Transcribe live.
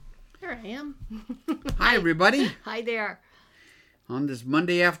There I am. Hi, everybody. Hi there. On this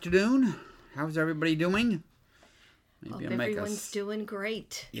Monday afternoon, how's everybody doing? Hope everyone's doing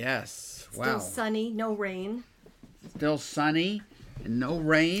great. Yes. Wow. Still sunny, no rain. Still sunny and no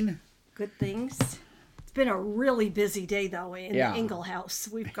rain. Good things. It's been a really busy day, though, in the Engel house.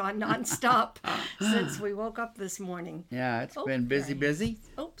 We've gone nonstop since we woke up this morning. Yeah, it's been busy.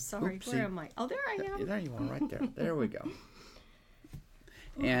 Oh, sorry. Oopsie. Where am I? Oh, there I am. There you are, right there. There we go.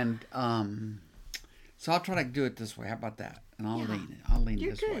 And so I'll try to do it this way. How about that? And I'll lean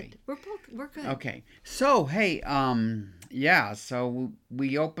You're this good. way. We're good. Okay. So hey, so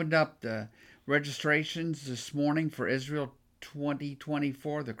we opened up the registrations this morning for Israel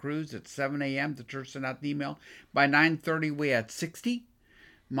 2024, the cruise at 7 a.m. The church sent out the email. By 9:30 we had 60.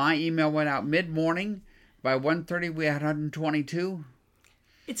 My email went out mid-morning. By 1:30 we had 122.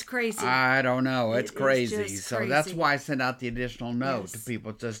 It's crazy. I don't know. It's crazy. Just so crazy. that's why I sent out the additional note to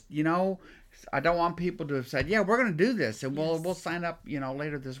people. Just, I don't want people to have said, yeah, we're going to do this and we'll sign up,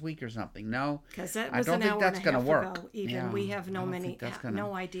 later this week or something. No. Because that I was don't an think hour that's and a half going to work. ago. Even we have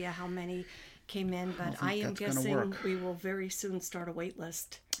no idea how many came in, but I am guessing we will very soon start a wait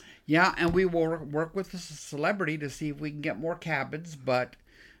list. Yeah, and we will work with the celebrity to see if we can get more cabins, but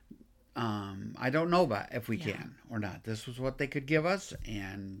I don't know if we can or not. This was what they could give us,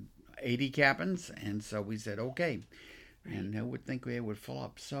 and 80 cabins, and so we said okay. Right. And I would think they would fill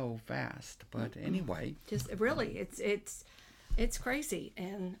up so fast, but anyway, just really, it's crazy,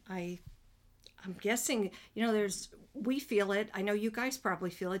 and I'm guessing we feel it. I know you guys probably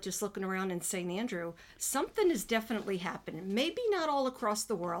feel it. Just looking around in St. Andrew, something is definitely happening. Maybe not all across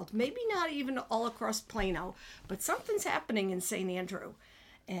the world, maybe not even all across Plano, but something's happening in St. Andrew.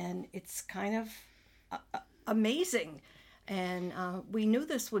 And it's kind of amazing. And we knew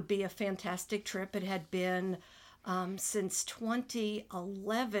this would be a fantastic trip. It had been since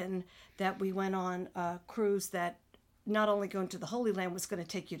 2011 that we went on a cruise that not only going to the Holy Land was going to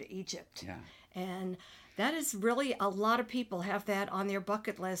take you to Egypt. Yeah. And that is really, a lot of people have that on their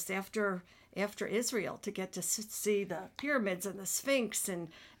bucket list after Israel, to get to see the pyramids and the Sphinx. And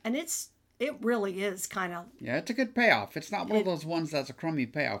it really is kind of... Yeah, it's a good payoff. It's not one of those ones that's a crummy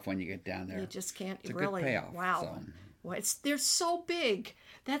payoff when you get down there. You just can't it's really... a good payoff. Wow. So. Well, they're so big.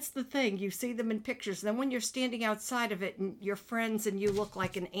 That's the thing. You see them in pictures. Then when you're standing outside of it and your friends and you look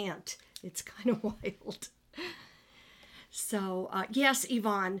like an ant, it's kind of wild. So, yes,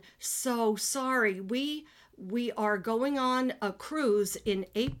 Yvonne, so sorry. We are going on a cruise in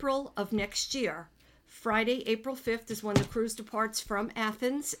April of next year. Friday, April 5th is when the cruise departs from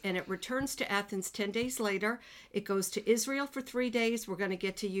Athens, and it returns to Athens 10 days later. It goes to Israel for 3 days. We're going to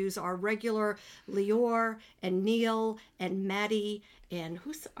get to use our regular Lior and Neil and Maddie, and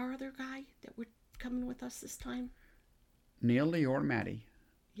who's our other guy that we're coming with us this time? Neil, Lior, Maddie.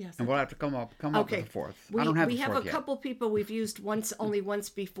 Yes. And we'll have to come up with the fourth. I don't have the fourth yet. We have a couple people we've used only once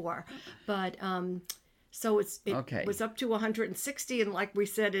before, but... So it was up to 160, and like we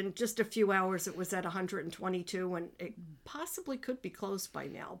said, in just a few hours, it was at 122, and it possibly could be closed by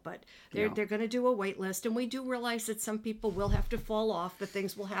now. But they're going to do a wait list, and we do realize that some people will have to fall off. That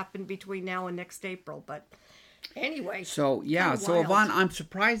things will happen between now and next April. But anyway, so Yvonne, I'm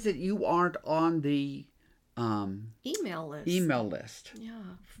surprised that you aren't on the email list. Yeah,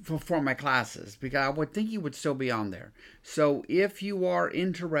 for my classes, because I would think you would still be on there. So if you are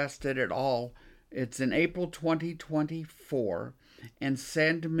interested at all. It's in April 2024, and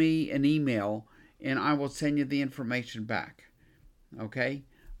send me an email, and I will send you the information back. Okay?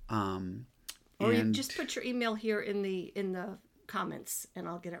 Or you just put your email here in the comments, and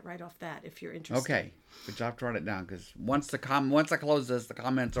I'll get it right off that if you're interested. Okay, but you have to write it down, because once I close this, the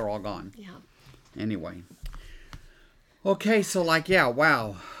comments are all gone. Yeah. Anyway. Okay, so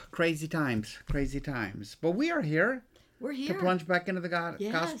wow, crazy times. But we are here. We're here to plunge back into the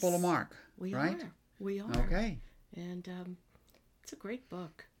Gospel of Mark. We are. Okay. And it's a great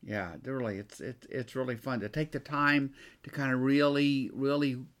book. Yeah, really, it's really fun to take the time to kind of really,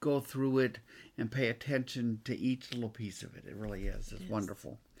 really go through it and pay attention to each little piece of it. It really is. It's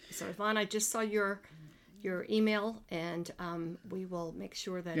wonderful. So, Yvonne, I just saw your email, and we will make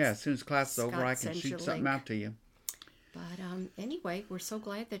sure that as soon as class is over, I can shoot something out to you. But anyway, we're so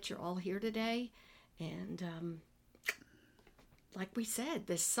glad that you're all here today, and like we said,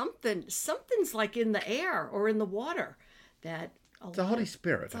 there's something's like in the air or in the water that It's the Holy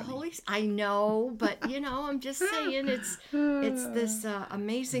Spirit. I know, but I'm just saying it's this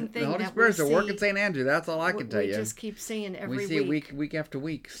amazing thing. The Holy Spirit's at work at St. Andrew. That's all I can tell you. We just keep seeing every week. We see it week after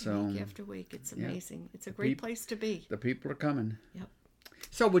week. So week after week, it's amazing. It's a great place to be. The people are coming. Yep.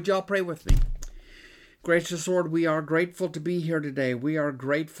 So would y'all pray with me? Gracious Lord, we are grateful to be here today. We are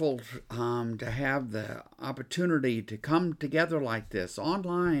grateful to have the opportunity to come together like this,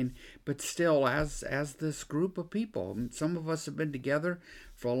 online, but still as this group of people. Some of us have been together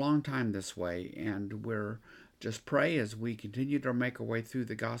for a long time this way, and we're just pray as we continue to make our way through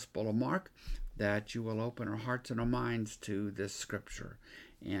the Gospel of Mark that you will open our hearts and our minds to this scripture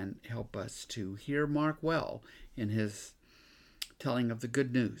and help us to hear Mark well in his telling of the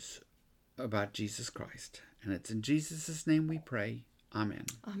good news about Jesus Christ. And it's in Jesus' name we pray. Amen.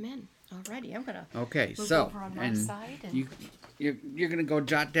 Amen. Alrighty, I'm gonna Okay, move so over on my and side and you're gonna go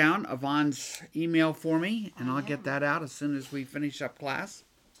jot down Yvonne's email for me, and I I'll get am. that out as soon as we finish up class.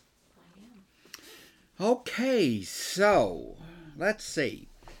 I am. Okay, so let's see.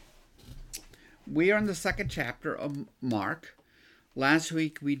 We are in the second chapter of Mark. Last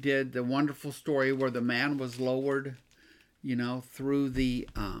week we did the wonderful story where the man was lowered, through the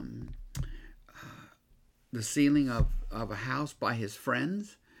ceiling of a house by his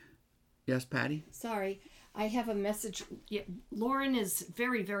friends. Yes, Patty? Sorry, I have a message. Yeah, Lauren is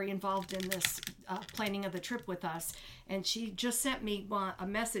very, very involved in this planning of the trip with us, and she just sent me a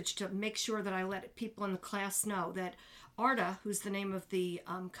message to make sure that I let people in the class know that ARDA, who's the name of the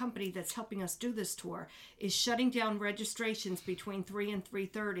company that's helping us do this tour, is shutting down registrations between 3 and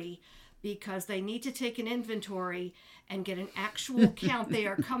 3:30 because they need to take an inventory and get an actual count. They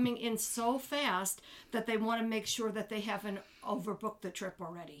are coming in so fast that they want to make sure that they haven't overbooked the trip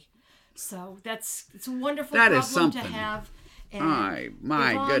already. So it's a wonderful That problem is something. to have. And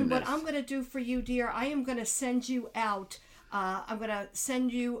My Yvonne, goodness. what I'm going to do for you, dear, I am going to send you out. I'm going to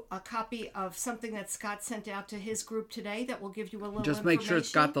send you a copy of something that Scott sent out to his group today that will give you a little Just make sure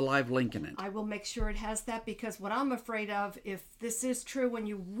it's got information. the live link in it. I will make sure it has that, because what I'm afraid of, if this is true and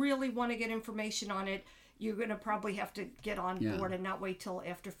you really want to get information on it, you're going to probably have to get on board and not wait till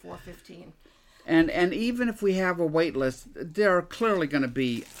after 4:15. And even if we have a wait list, there are clearly going to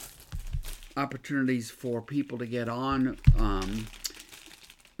be opportunities for people to get on.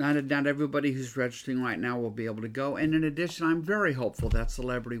 Not everybody who's registering right now will be able to go. And in addition, I'm very hopeful that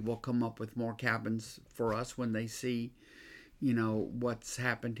Celebrity will come up with more cabins for us when they see, what's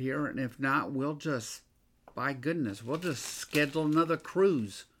happened here. And if not, we'll just, by goodness, we'll just schedule another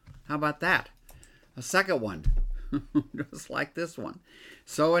cruise. How about that? A second one, just like this one.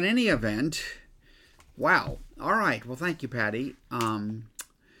 So in any event, wow. All right. Well, thank you, Patty.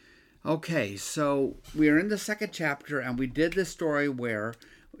 Okay, so we are in the second chapter, and we did this story where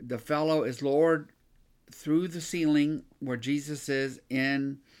the fellow is lowered through the ceiling where Jesus is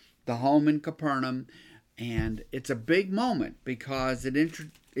in the home in Capernaum, and it's a big moment because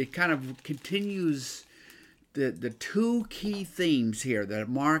it kind of continues the two key themes here that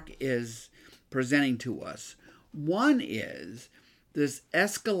Mark is presenting to us. One is this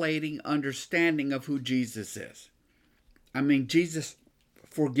escalating understanding of who Jesus is. I mean, Jesus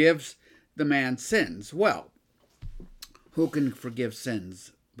forgives the man's sins. Well, who can forgive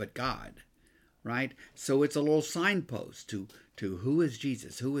sins but God, right? So it's a little signpost to who is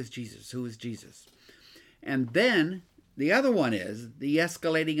Jesus, who is Jesus, who is Jesus. And then the other one is the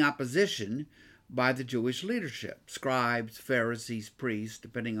escalating opposition by the Jewish leadership, scribes, Pharisees, priests,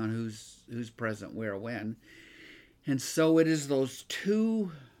 depending on who's present, where, when. And so it is those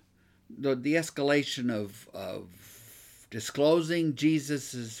two, the escalation of disclosing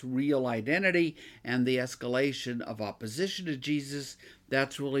Jesus' real identity and the escalation of opposition to Jesus.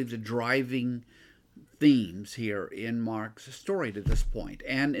 That's really the driving themes here in Mark's story to this point.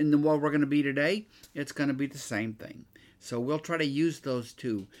 And in what we're going to be today, it's going to be the same thing. So we'll try to use those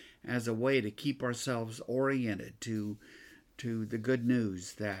two as a way to keep ourselves oriented to the good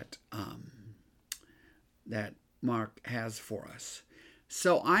news that Mark has for us.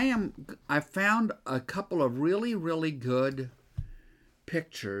 So I found a couple of really, really good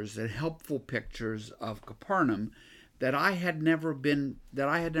pictures and helpful pictures of Capernaum that I had never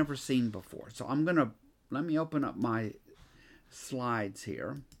seen before. So let me open up my slides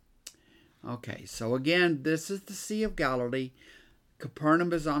here. Okay, so again, this is the Sea of Galilee.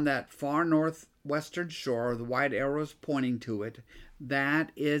 Capernaum is on that far northwestern shore. The white arrows pointing to it.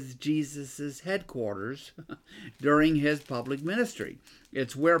 That is Jesus' headquarters during his public ministry.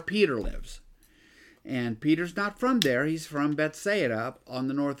 It's where Peter lives. And Peter's not from there. He's from Bethsaida on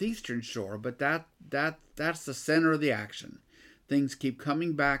the northeastern shore. But that's the center of the action. Things keep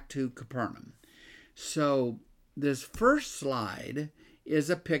coming back to Capernaum. So this first slide is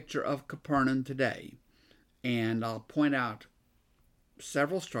a picture of Capernaum today. And I'll point out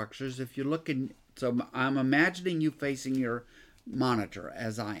several structures. If you look in, so I'm imagining you facing your monitor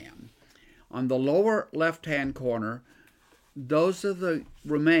as I am. On the lower left-hand corner, those are the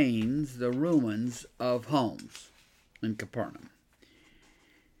remains, the ruins of homes in Capernaum.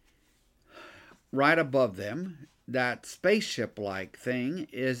 Right above them, that spaceship-like thing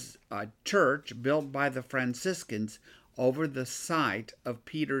is a church built by the Franciscans over the site of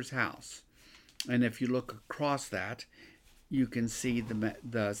Peter's house. And if you look across that, you can see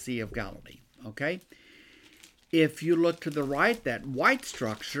the Sea of Galilee. Okay? If you look to the right, that white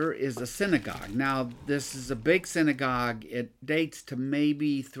structure is a synagogue. Now, this is a big synagogue. It dates to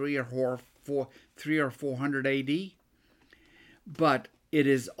maybe 300 or 400 AD. But it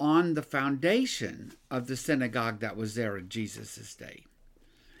is on the foundation of the synagogue that was there in Jesus' day.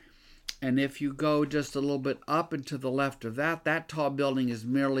 And if you go just a little bit up and to the left of that, that tall building is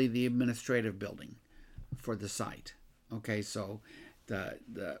merely the administrative building for the site. Okay, so the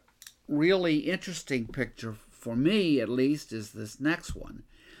really interesting picture, for me at least, is this next one.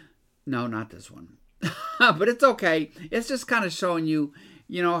 No, not this one. But it's okay. It's just kind of showing you,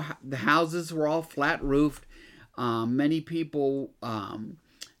 the houses were all flat roofed. Many people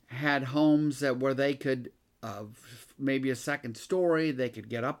had homes where they could, maybe a second story, they could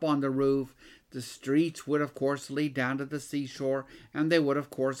get up on the roof. The streets would, of course, lead down to the seashore, and they would, of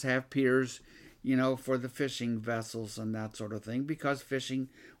course, have piers, for the fishing vessels and that sort of thing, because fishing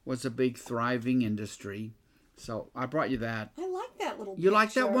was a big, thriving industry. So I brought you that. I like that little picture. You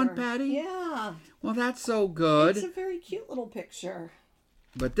like that one, Patty? Yeah. Well, that's so good. It's a very cute little picture.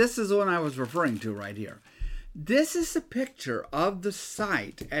 But this is the one I was referring to right here. This is a picture of the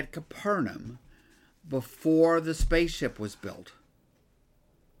site at Capernaum before the spaceship was built.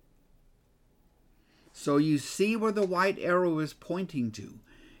 So you see where the white arrow is pointing to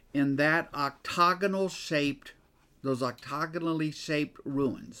in that those octagonally shaped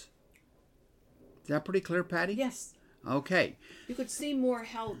ruins. Is that pretty clear, Patty? Yes. Okay. You could see more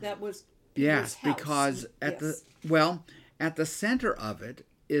how that was. Yes, house. because at the center of it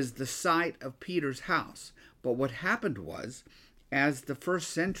is the site of Peter's house. But what happened was, as the first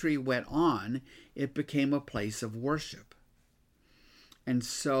century went on, it became a place of worship. And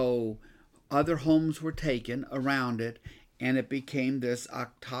so other homes were taken around it, and it became this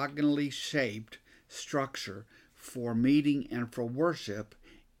octagonally shaped structure for meeting and for worship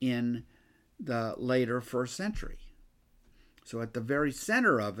in the later first century. So at the very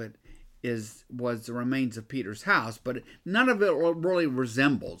center of it was the remains of Peter's house, but none of it really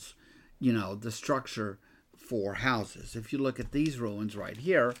resembles, the structure for houses. If you look at these ruins right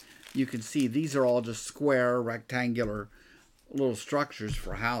here, you can see these are all just square, rectangular little structures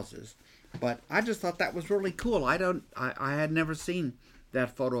for houses. But I just thought that was really cool. I had never seen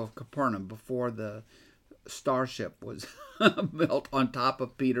that photo of Capernaum before the starship was built on top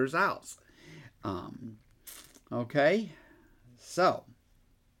of Peter's house. Okay, so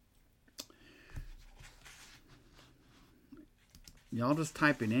y'all just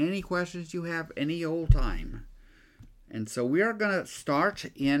type in any questions you have any old time. And so we are going to start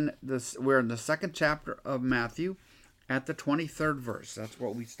we're in the second chapter of Matthew at the 23rd verse. That's where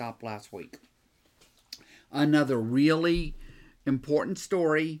we stopped last week. Another really important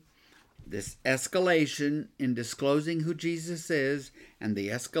story, this escalation in disclosing who Jesus is and the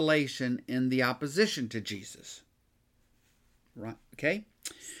escalation in the opposition to Jesus. Right? Okay?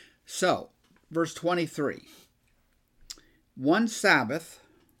 So, verse 23. One Sabbath,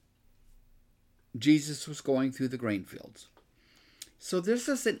 Jesus was going through the grain fields. So this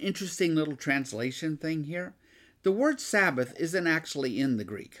is an interesting little translation thing here. The word Sabbath isn't actually in the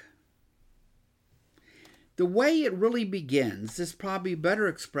Greek. The way it really begins is probably better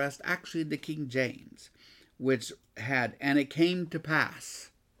expressed actually in the King James, which had, and it came to pass,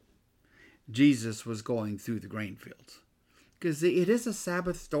 Jesus was going through the grain fields. Because it is a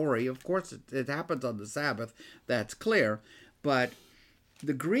Sabbath story. Of course, it happens on the Sabbath. That's clear. But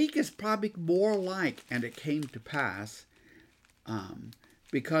the Greek is probably more like, and it came to pass,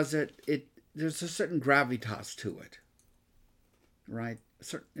 because there's a certain gravitas to it, right?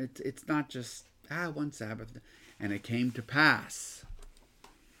 It's not just, one Sabbath, and it came to pass.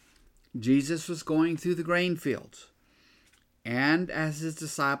 Jesus was going through the grain fields, and as his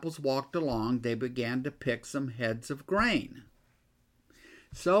disciples walked along, they began to pick some heads of grain.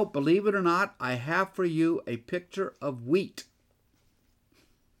 So, believe it or not, I have for you a picture of wheat.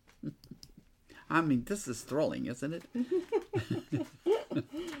 I mean, this is thrilling, isn't it?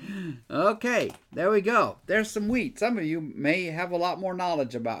 Okay, there we go. There's some wheat. Some of you may have a lot more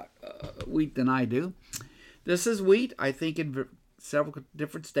knowledge about wheat than I do. This is wheat, I think, in several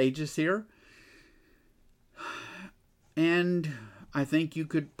different stages here. And I think you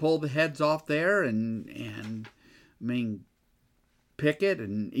could pull the heads off there and pick it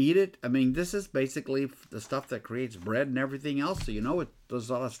and eat it. I mean, this is basically the stuff that creates bread and everything else. So there's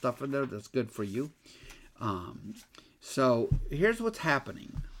a lot of stuff in there that's good for you. So here's what's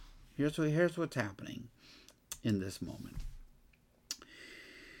happening. Here's what's happening in this moment.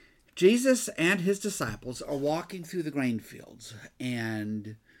 Jesus and his disciples are walking through the grain fields,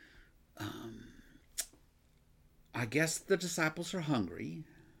 and I guess the disciples are hungry.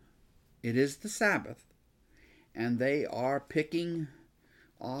 It is the Sabbath, and they are picking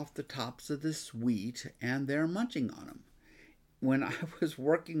off the tops of this wheat, and they're munching on them. When I was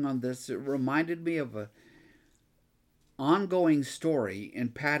working on this, it reminded me of an ongoing story in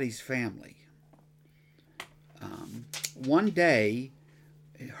Patty's family. One day,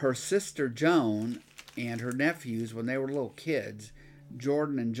 her sister Joan and her nephews, when they were little kids,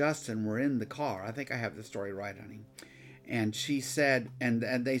 Jordan and Justin, were in the car. I think I have the story right, honey. And she said, and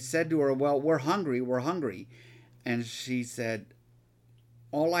they said to her, well, we're hungry. And she said,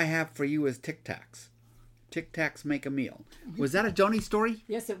 all I have for you is Tic Tacs. Tic Tacs make a meal. Was that a Joni story?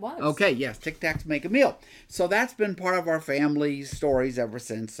 Yes, it was. Okay, yes, Tic Tacs make a meal. So that's been part of our family stories ever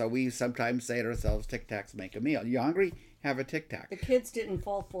since. So we sometimes say to ourselves, Tic Tacs make a meal. You hungry? Have a Tic Tac. The kids didn't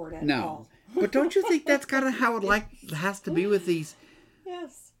fall for it at all. No. But don't you think that's kind of how it has to be with these...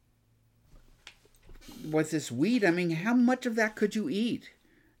 Yes. With this wheat? I mean, how much of that could you eat?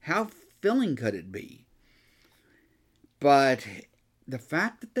 How filling could it be? But the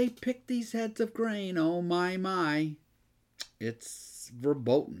fact that they picked these heads of grain, oh my, it's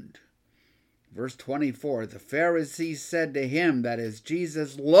verboten. Verse 24, the Pharisees said to him, that is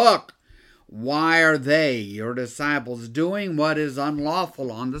Jesus, look, why are they, your disciples, doing what is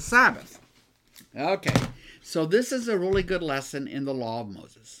unlawful on the Sabbath? Okay, so this is a really good lesson in the law of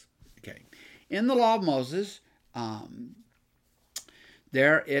Moses. Okay, in the law of Moses,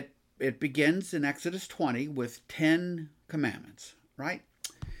 it begins in Exodus 20 with 10 commandments, right?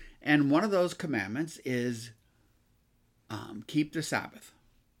 And one of those commandments is keep the Sabbath,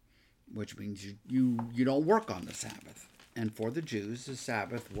 which means you don't work on the Sabbath. And for the Jews, the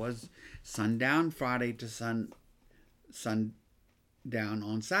Sabbath was sundown Friday to sundown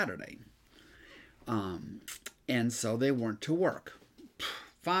on Saturday. And so they weren't to work.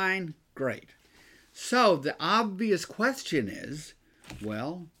 Fine, great. So the obvious question is,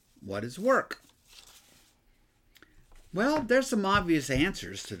 well, what is work? Well, there's some obvious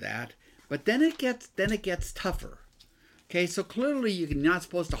answers to that, but then it gets tougher. Okay, so clearly you're not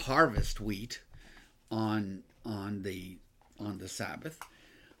supposed to harvest wheat on the Sabbath.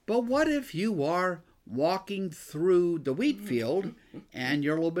 But what if you are walking through the wheat field and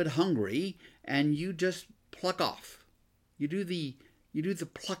you're a little bit hungry and you just pluck off? You do the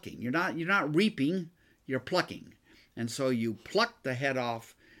plucking. You're not reaping, you're plucking. And so you pluck the head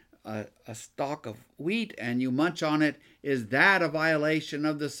off a stalk of wheat and you munch on it. Is that a violation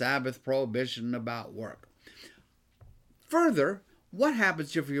of the Sabbath prohibition about work? Further, what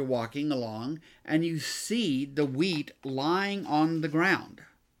happens if you're walking along and you see the wheat lying on the ground?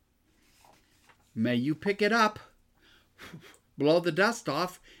 May you pick it up, blow the dust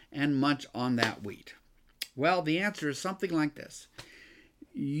off, and munch on that wheat? Well, the answer is something like this.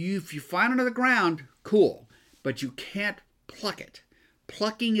 If you find it on the ground, cool, but you can't pluck it.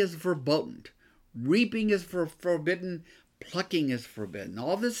 Plucking is verboten. Reaping is forbidden. Plucking is forbidden.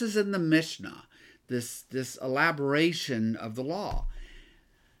 All this is in the Mishnah, this elaboration of the law.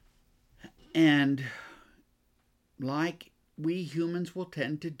 And like we humans will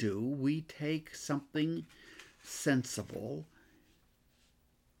tend to do, we take something sensible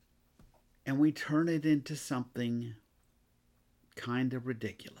and we turn it into something kind of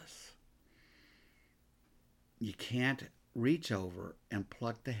ridiculous. You can't reach over and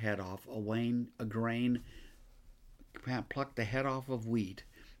pluck the head off a grain, pluck the head off of wheat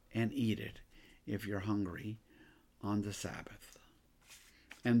and eat it if you're hungry on the Sabbath.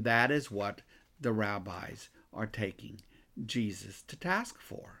 And that is what the rabbis are taking Jesus to task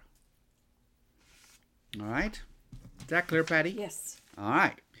for. All right? Is that clear, Patty? Yes. All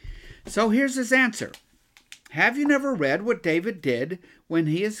right. So here's his answer. Have you never read what David did when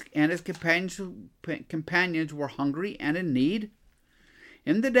he and his companions were hungry and in need?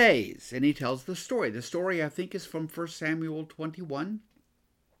 In the days, and he tells the story. The story, I think, is from 1 Samuel 21.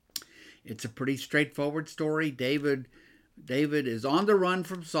 It's a pretty straightforward story. David is on the run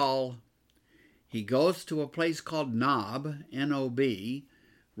from Saul. He goes to a place called Nob, N-O-B,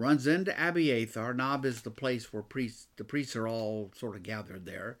 runs into Abiathar. Nob is the place where the priests are all sort of gathered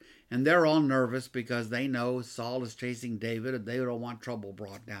there. And they're all nervous because they know Saul is chasing David and they don't want trouble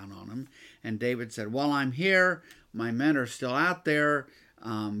brought down on him. And David said, well, I'm here. My men are still out there,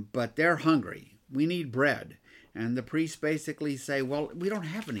 but they're hungry. We need bread. And the priests basically say, well, we don't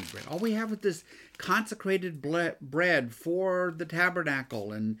have any bread. All we have is this consecrated bread for the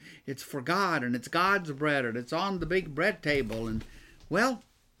tabernacle, and it's for God, and it's God's bread, and it's on the big bread table. And, well,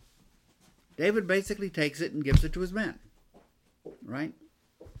 David basically takes it and gives it to his men, right?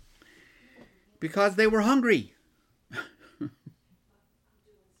 Because they were hungry.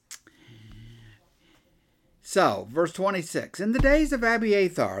 So, verse 26, in the days of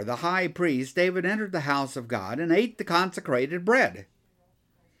Abiathar, the high priest, David entered the house of God and ate the consecrated bread,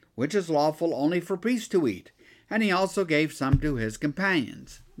 which is lawful only for priests to eat, and he also gave some to his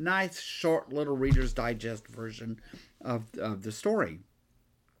companions. Nice, short, little Reader's Digest version of the story.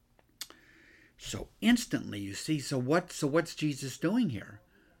 So instantly, you see, so what's Jesus doing here?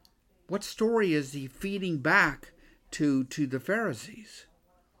 What story is he feeding back to the Pharisees?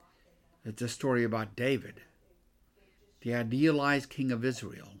 It's a story about David, the idealized king of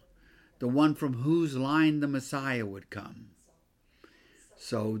Israel, the one from whose line the Messiah would come.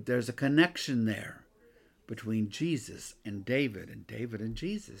 So there's a connection there between Jesus and David and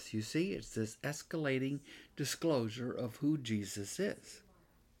Jesus. You see, it's this escalating disclosure of who Jesus is.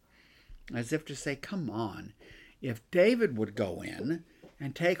 As if to say, come on, if David would go in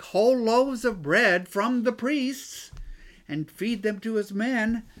and take whole loaves of bread from the priests and feed them to his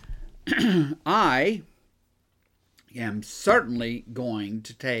men, I am certainly going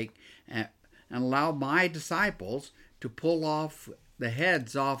to take and allow my disciples to pull off the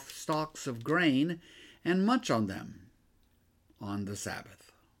heads off stalks of grain and munch on them on the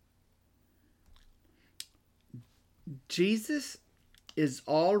Sabbath. Jesus is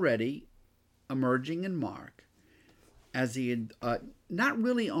already emerging in Mark as the not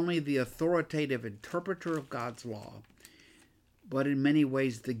really only the authoritative interpreter of God's law, but in many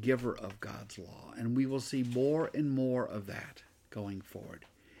ways the giver of God's law. And we will see more and more of that going forward.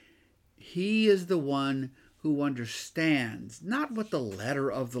 He is the one who understands not what the letter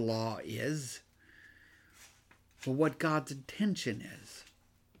of the law is, but what God's intention is.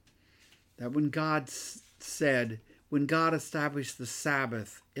 That when God established the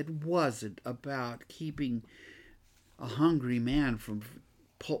Sabbath, it wasn't about keeping a hungry man from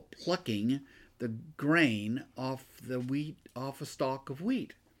plucking the grain off the wheat, off a stalk of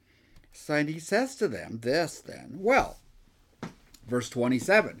wheat. So and he says to them this then, well, verse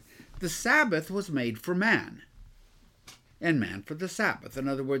 27, the Sabbath was made for man, and man for the Sabbath. In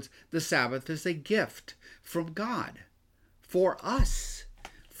other words, the Sabbath is a gift from God for us,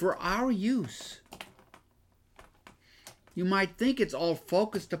 for our use. You might think it's all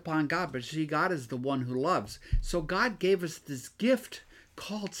focused upon God, but see, God is the one who loves. So God gave us this gift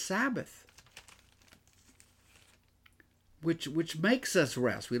called Sabbath, which makes us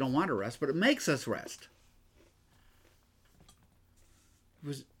rest. We don't want to rest, but it makes us rest.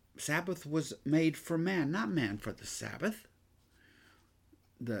 Sabbath was made for man, not man for the Sabbath.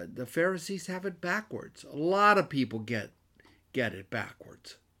 The Pharisees have it backwards. A lot of people get it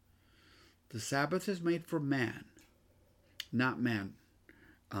backwards. The Sabbath is made for man, not man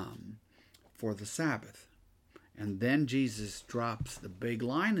for the Sabbath. And then Jesus drops the big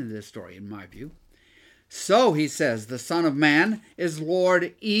line in this story, in my view. So, he says, the Son of Man is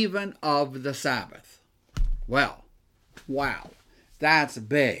Lord even of the Sabbath. Well, wow, that's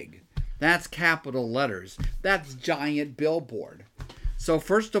big. That's capital letters. That's giant billboard. So,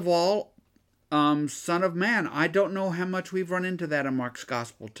 first of all, Son of Man. I don't know how much we've run into that in Mark's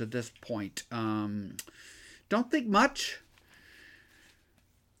Gospel to this point. Don't think much.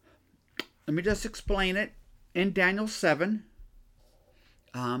 Let me just explain it. In Daniel 7,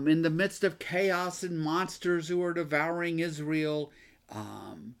 in the midst of chaos and monsters who are devouring Israel,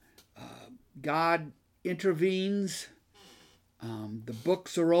 God intervenes. The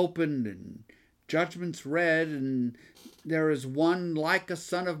books are opened and judgments read, and there is one like a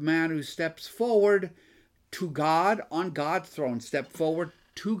Son of Man who steps forward to God on God's throne. Step forward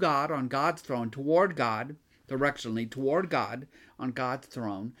to God on God's throne, toward God, directionally toward God on God's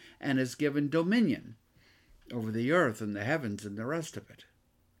throne, and is given dominion over the earth and the heavens and the rest of it.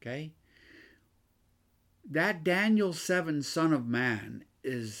 Okay? That Daniel 7 Son of Man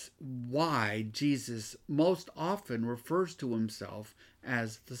is why Jesus most often refers to himself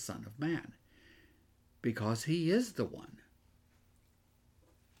as the Son of Man. Because he is the one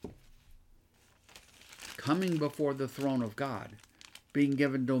coming before the throne of God, being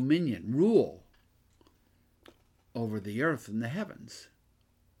given dominion, rule over the earth and the heavens.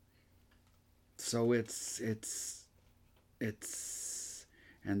 So it's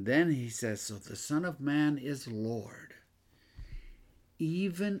and then he says, so the Son of Man is Lord,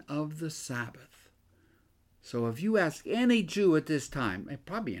 even of the Sabbath. So if you ask any Jew at this time, and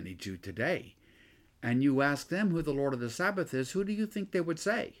probably any Jew today, and you ask them who the Lord of the Sabbath is, who do you think they would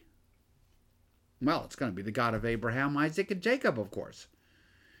say? Well, it's going to be the God of Abraham, Isaac, and Jacob, of course.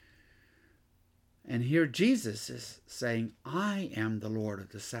 And here Jesus is saying, I am the Lord of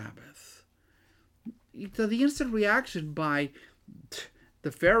the Sabbath. So the instant reaction by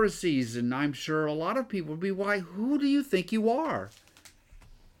the Pharisees, and I'm sure a lot of people, would be, why, who do you think you are?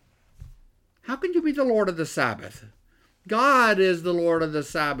 How can you be the Lord of the Sabbath? God is the Lord of the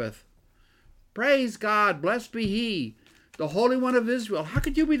Sabbath. Praise God, blessed be He, the Holy One of Israel. How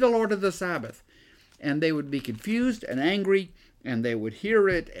could you be the Lord of the Sabbath? And they would be confused and angry, and they would hear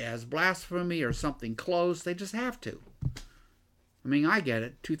it as blasphemy or something close. They just have to. I mean, I get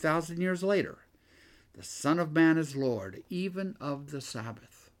it. 2,000 years later, the Son of Man is Lord, even of the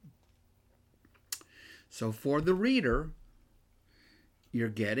Sabbath. So for the reader, you're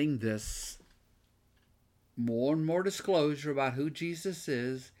getting this more and more disclosure about who Jesus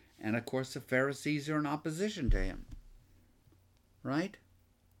is, and of course the Pharisees are in opposition to him. Right?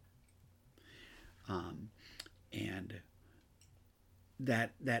 And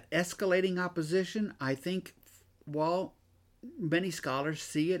that escalating opposition, I think, well, many scholars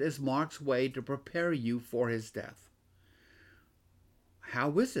see it as Mark's way to prepare you for his death.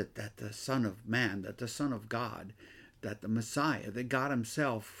 How is it that the Son of Man, that the Son of God, that the Messiah, that God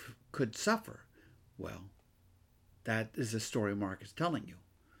himself could suffer? Well, that is the story Mark is telling you.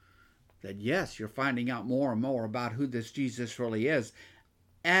 That yes, you're finding out more and more about who this Jesus really is,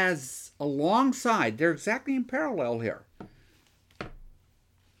 as alongside, they're exactly in parallel here,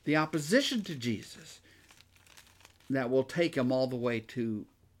 the opposition to Jesus that will take him all the way to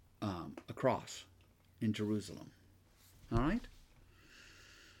a cross in Jerusalem. All right?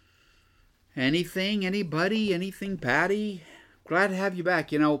 Anything, anybody, anything, Patty? Glad to have you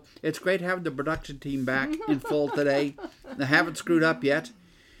back. You know, it's great having the production team back in full today. They haven't screwed up yet.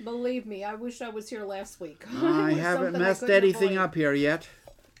 Believe me, I wish I was here last week. I haven't messed anything up here yet.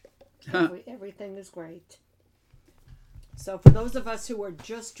 Everything is great. So for those of us who are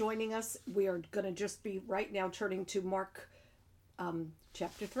just joining us, we are going to just be right now turning to Mark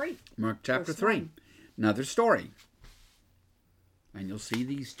chapter 3. Mark chapter 3. Another story. And you'll see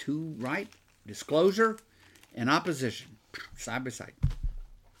these two, right? Disclosure and opposition, side by side.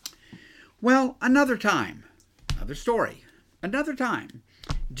 Well, another time, another story, another time,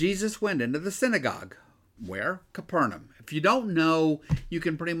 Jesus went into the synagogue. Where? Capernaum. If you don't know, you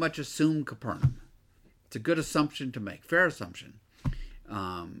can pretty much assume Capernaum. It's a good assumption to make, fair assumption.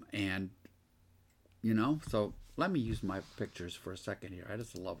 And, you know, so let me use my pictures for a second here. I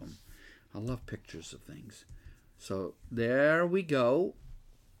just love them. I love pictures of things. So there we go.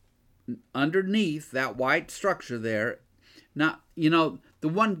 Underneath that white structure there, not, you know, the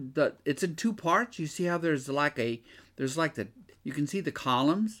one that it's in two parts. You see how you can see the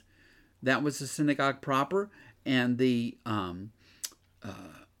columns. That was the synagogue proper, and then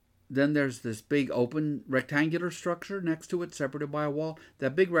there's this big open rectangular structure next to it, separated by a wall.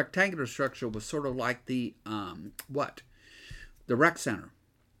 That big rectangular structure was sort of like the rec center.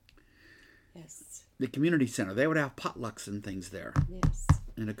 Yes. The community center. They would have potlucks and things there. Yes.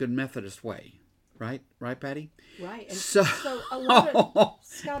 In a good Methodist way. Right? Right, Patty? Right. And so a lot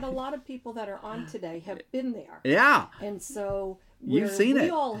of people that are on today have been there. Yeah. And so you've seen it. We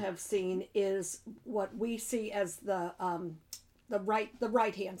all have seen is what we see as the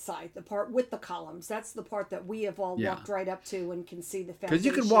right hand side, the part with the columns. That's the part that we have all walked right up to and can see the foundation. Because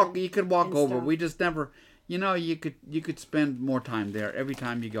you could walk over. Stuff. We just never, you know, you could spend more time there. Every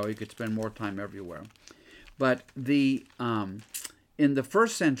time you go, you could spend more time everywhere. But in the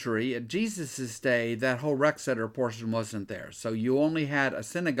first century, at Jesus' day, that whole rec center portion wasn't there. So you only had a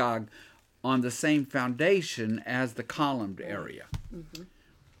synagogue on the same foundation as the columned area. Mm-hmm.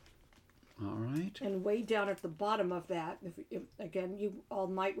 All right. And way down at the bottom of that, again, you all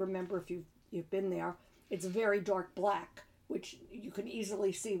might remember if you've been there, it's very dark black, which you can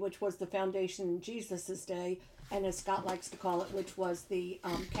easily see which was the foundation in Jesus' day, and as Scott likes to call it, which was the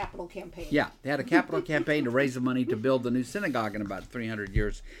capital campaign. Yeah, they had a capital campaign to raise the money to build the new synagogue in about 300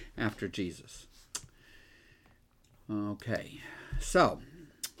 years after Jesus. Okay, so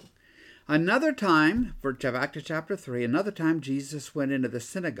another time, back to chapter 3, another time Jesus went into the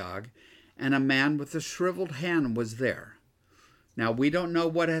synagogue, and a man with a shriveled hand was there. Now, we don't know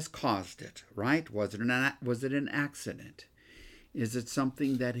what has caused it, right? Was it an accident? Is it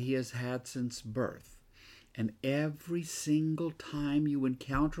something that he has had since birth? And every single time you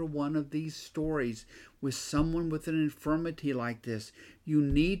encounter one of these stories with someone with an infirmity like this, you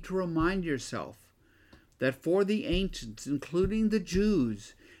need to remind yourself that for the ancients, including the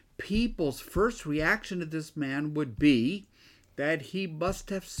Jews, people's first reaction to this man would be that he must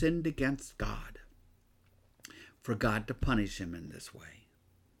have sinned against God. for God to punish him in this way.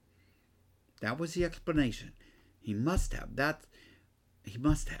 That was the explanation. He must have. He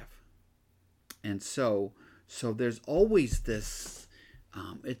must have. And so there's always this.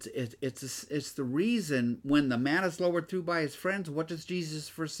 It's the reason when the man is lowered through by his friends. What does Jesus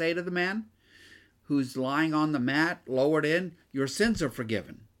first say to the man who's lying on the mat, lowered in? Your sins are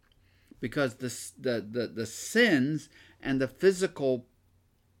forgiven, because the sins and the physical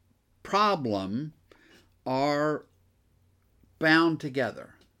problem are bound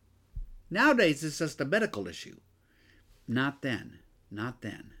together. Nowadays, it's just a medical issue. Not then. Not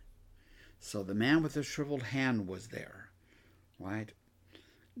then. So the man with the shriveled hand was there, right?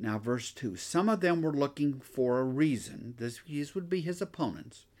 Now, verse 2. Some of them were looking for a reason, these would be his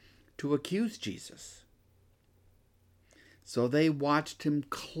opponents, to accuse Jesus. So they watched him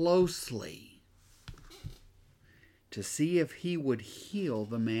closely to see if he would heal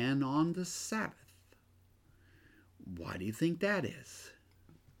the man on the Sabbath. Why do you think that is?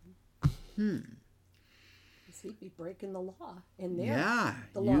 He'd be breaking the law in there.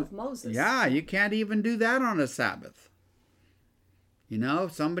 The law of Moses. Yeah, you can't even do that on a Sabbath. You know,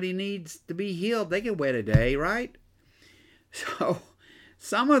 if somebody needs to be healed, they can wait a day, right? So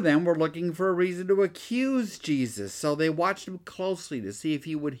some of them were looking for a reason to accuse Jesus. So they watched him closely to see if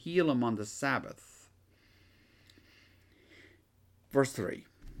he would heal him on the Sabbath. Verse 3.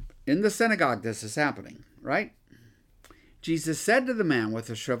 In the synagogue, this is happening, right? Jesus said to the man with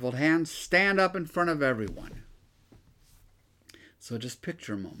the shriveled hand, stand up in front of everyone. So just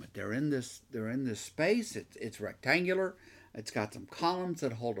picture a moment. They're in this space. It's rectangular. It's got some columns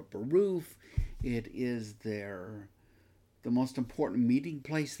that hold up a roof. It is the most important meeting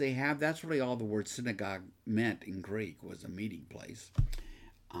place they have. That's really all the word synagogue meant in Greek, was a meeting place.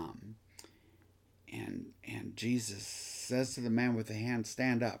 And Jesus says to the man with the hand,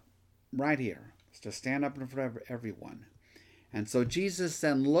 stand up right here. To stand up in front of everyone. And so Jesus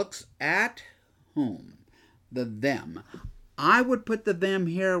then looks at whom? The them. I would put the them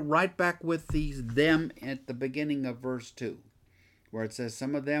here right back with these them at the beginning of verse 2, where it says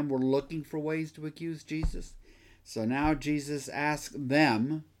some of them were looking for ways to accuse Jesus. So now Jesus asks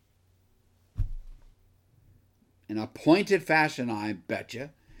them, in a pointed fashion, I bet you,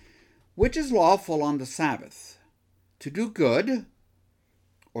 which is lawful on the Sabbath, to do good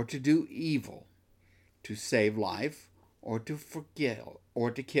or to do evil, to save life or to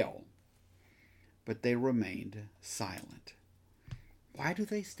kill. But they remained silent. Why do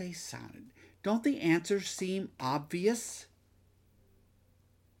they stay silent? Don't the answers seem obvious?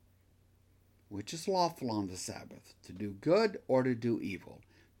 Which is lawful on the Sabbath, to do good or to do evil?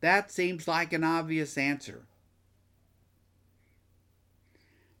 That seems like an obvious answer.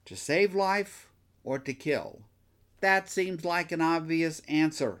 To save life or to kill? That seems like an obvious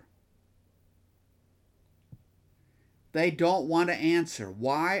answer. They don't want to answer.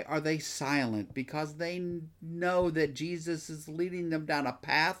 Why are they silent? Because they know that Jesus is leading them down a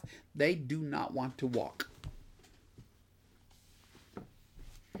path they do not want to walk.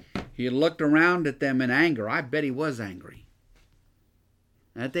 He looked around at them in anger. I bet he was angry.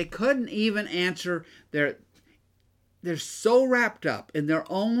 That they couldn't even answer. They're so wrapped up in their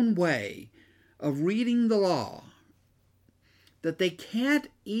own way of reading the law that they can't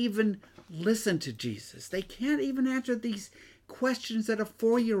even listen to Jesus. They can't even answer these questions that a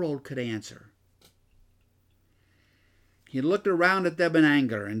 4-year-old could answer. He looked around at them in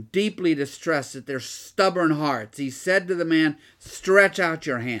anger and deeply distressed at their stubborn hearts. He said to the man, stretch out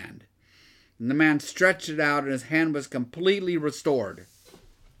your hand. And the man stretched it out, and his hand was completely restored.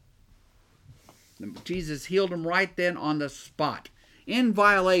 Jesus healed him right then on the spot, in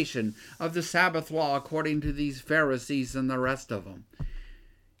violation of the Sabbath law according to these Pharisees and the rest of them.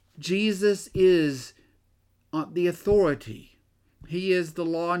 Jesus is the authority. He is the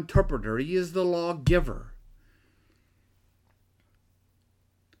law interpreter. He is the law giver.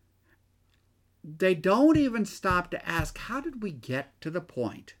 They don't even stop to ask, how did we get to the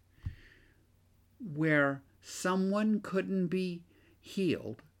point where someone couldn't be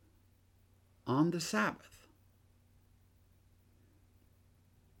healed on the Sabbath?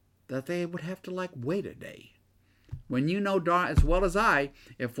 That they would have to wait a day. When you know as well as I,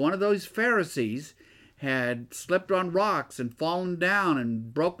 if one of those Pharisees had slipped on rocks and fallen down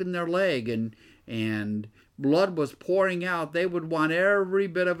and broken their leg and blood was pouring out, they would want every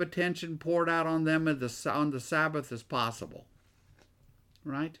bit of attention poured out on them on the Sabbath as possible.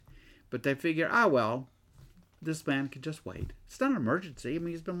 Right? But they figure, well, this man can just wait. It's not an emergency. I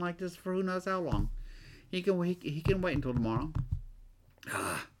mean, he's been like this for who knows how long. He can wait until tomorrow.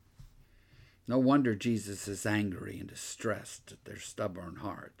 No wonder Jesus is angry and distressed at their stubborn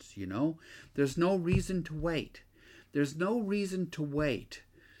hearts, There's no reason to wait. There's no reason to wait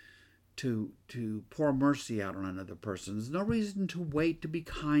to pour mercy out on another person. There's no reason to wait to be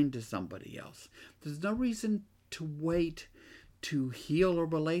kind to somebody else. There's no reason to wait to heal a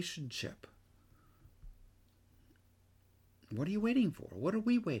relationship. What are you waiting for? What are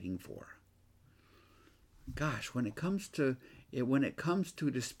we waiting for? Gosh, when it comes to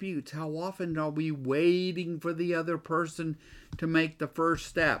disputes, how often are we waiting for the other person to make the first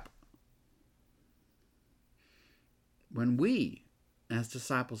step? When we, as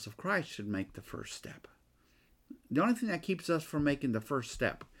disciples of Christ, should make the first step. The only thing that keeps us from making the first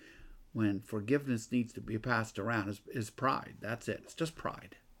step when forgiveness needs to be passed around is pride. That's it. It's just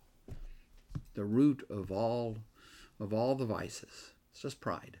pride. The root of all the vices. It's just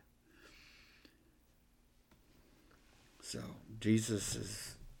pride. So Jesus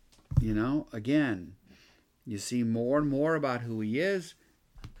is, again, you see more and more about who he is.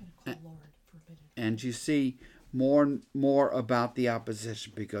 I'm going to call Lord for a minute. And you see more and more about the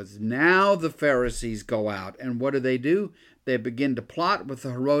opposition, because now the Pharisees go out, and what do? They begin to plot with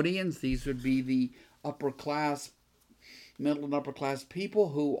the Herodians. These would be the middle and upper class people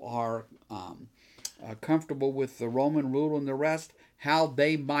who are comfortable with the Roman rule and the rest, how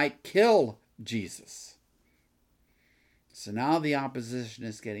they might kill Jesus. So now the opposition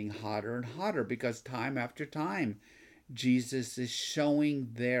is getting hotter and hotter, because time after time, Jesus is showing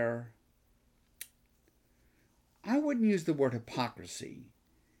their, I wouldn't use the word hypocrisy.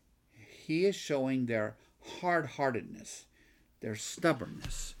 He is showing their hard-heartedness, their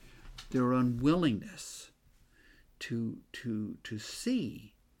stubbornness, their unwillingness to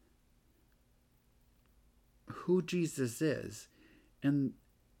see who Jesus is and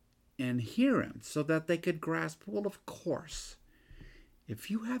hear him, so that they could grasp, well, of course,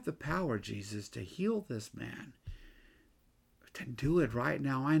 if you have the power, Jesus, to heal this man, then do it right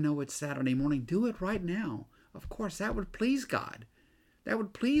now. I know it's Saturday morning. Do it right now. Of course, that would please God. That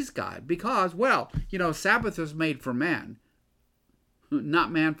would please God, because, Sabbath was made for man,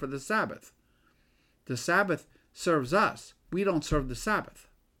 not man for the Sabbath. The Sabbath serves us. We don't serve the Sabbath.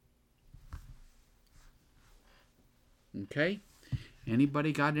 Okay?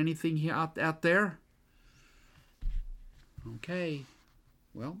 Anybody got anything here out there? Okay.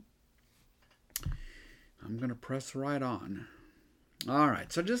 Well, I'm going to press right on. All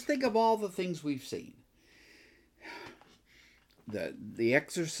right. So just think of all the things we've seen. The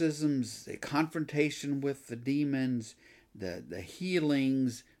exorcisms, the confrontation with the demons, the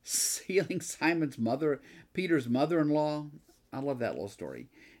healings, healing Simon's mother, Peter's mother-in-law. I love that little story.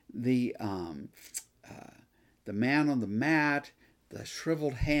 The man on the mat, the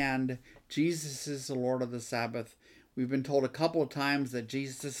shriveled hand. Jesus is the Lord of the Sabbath. We've been told a couple of times that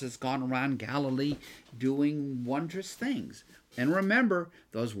Jesus has gone around Galilee doing wondrous things. And remember,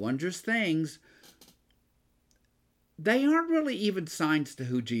 those wondrous things, they aren't really even signs to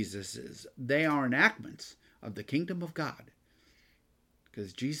who Jesus is. They are enactments of the kingdom of God.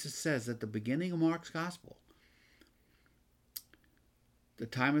 Because Jesus says at the beginning of Mark's gospel, the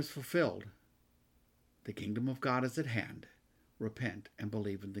time is fulfilled. The kingdom of God is at hand. Repent and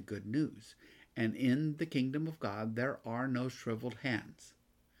believe in the good news. And in the kingdom of God, there are no shriveled hands.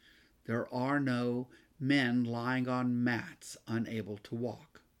 There are no men lying on mats, unable to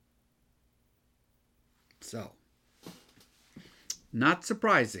walk. So, not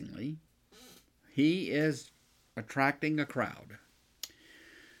surprisingly, he is attracting a crowd.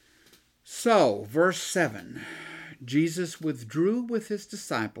 So, verse 7, Jesus withdrew with his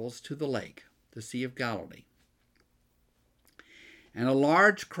disciples to the lake, the Sea of Galilee. And a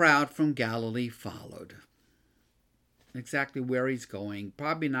large crowd from Galilee followed. Exactly where he's going,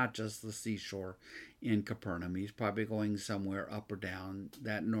 probably not just the seashore in Capernaum. He's probably going somewhere up or down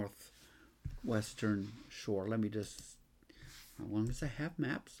that northwestern shore. Let me just, how long does I have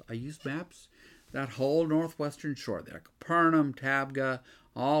maps? I use maps. That whole northwestern shore there, Capernaum, Tabgha,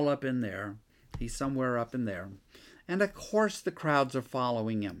 all up in there. He's somewhere up in there. And of course the crowds are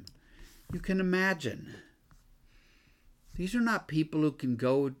following him. You can imagine. These are not people who can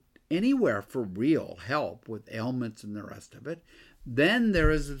go anywhere for real help with ailments and the rest of it. Then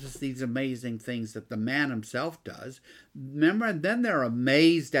there is just these amazing things that the man himself does. Remember, and then they're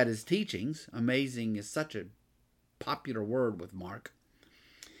amazed at his teachings. Amazing is such a popular word with Mark.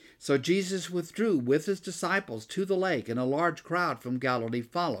 So Jesus withdrew with his disciples to the lake, and a large crowd from Galilee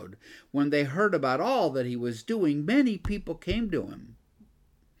followed. When they heard about all that he was doing, many people came to him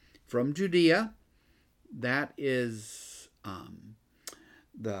from Judea. That is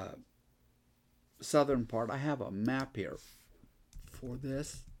the southern part. I have a map here for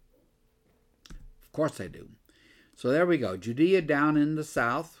this. Of course I do. So there we go. Judea down in the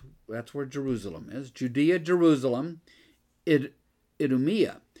south, That's where Jerusalem is. Judea, Jerusalem,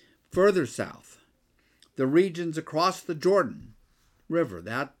 Idumea, further south. The regions across the Jordan River.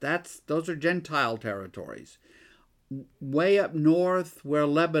 Those are Gentile territories. Way up north where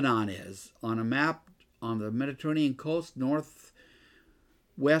Lebanon is, on a map on the Mediterranean coast, northwest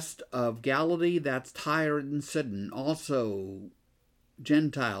of Galilee, that's Tyre and Sidon, also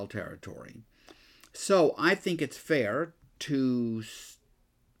Gentile territory. So I think it's fair to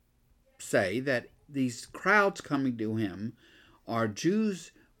say that these crowds coming to him are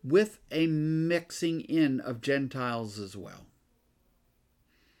Jews with a mixing in of Gentiles as well.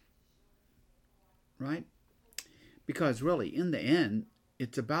 Right? Because really, in the end,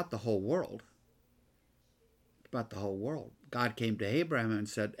 it's about the whole world. It's about the whole world. God came to Abraham and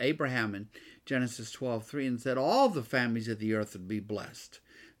said, Abraham in Genesis 12:3, and said all the families of the earth would be blessed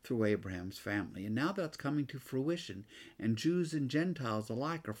through Abraham's family. And now that's coming to fruition. And Jews and Gentiles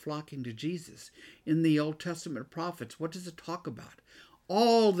alike are flocking to Jesus. In the Old Testament prophets, what does it talk about?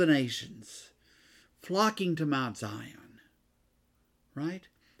 All the nations flocking to Mount Zion. Right?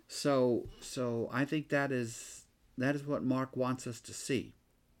 So I think that is what Mark wants us to see.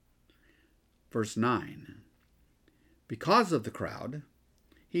 Verse 9. Because of the crowd,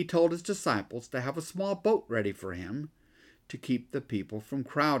 he told his disciples to have a small boat ready for him to keep the people from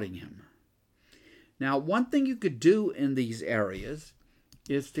crowding him. Now, one thing you could do in these areas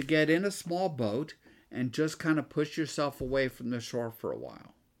is to get in a small boat and just kind of push yourself away from the shore for a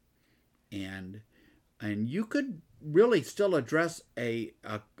while. And you could really still address a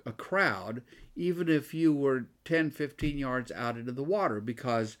crowd even if you were 10, 15 yards out into the water,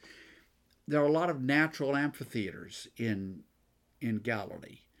 because there are a lot of natural amphitheaters in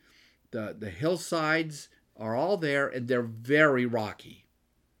Galilee. The hillsides are all there, and they're very rocky.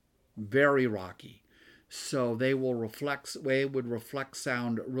 Very rocky. So they would reflect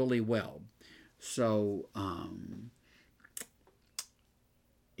sound really well. So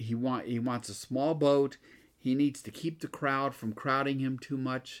he wants a small boat. He needs to keep the crowd from crowding him too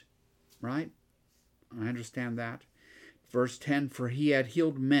much, right? I understand that. Verse 10, for he had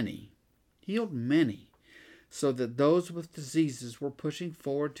healed many, so that those with diseases were pushing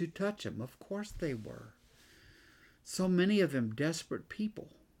forward to touch him. Of course they were. So many of them desperate people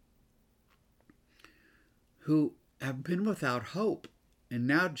who have been without hope. And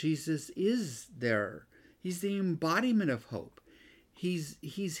now Jesus is there. He's the embodiment of hope. He's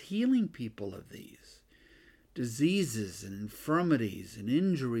healing people of these diseases and infirmities and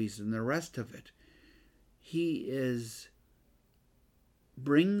injuries and the rest of it. He is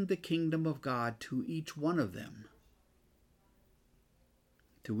bringing the kingdom of God to each one of them.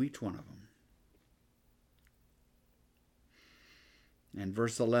 To each one of them. And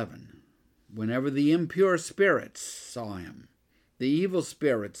verse 11, whenever the impure spirits saw him, the evil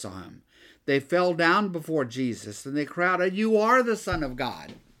spirits saw him, they fell down before Jesus and they crowded, you are the Son of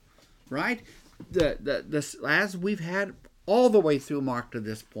God. Right? As we've had all the way through Mark to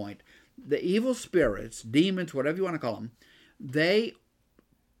this point, the evil spirits, demons, whatever you want to call them, they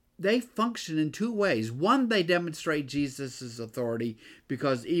function in two ways. One, they demonstrate Jesus' authority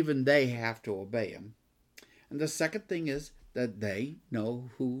because even they have to obey him. And the second thing is that they know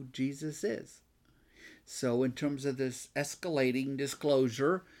who Jesus is. So in terms of this escalating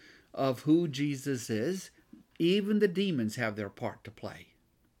disclosure of who Jesus is, even the demons have their part to play.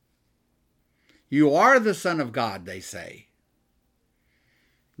 You are the Son of God, they say.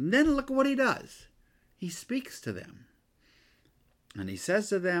 And then look at what he does. He speaks to them. And he says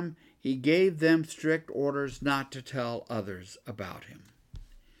to them, he gave them strict orders not to tell others about him.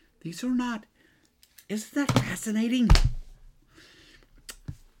 These are not, isn't that fascinating?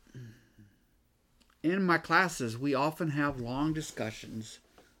 In my classes, we often have long discussions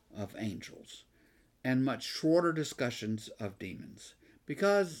of angels and much shorter discussions of demons,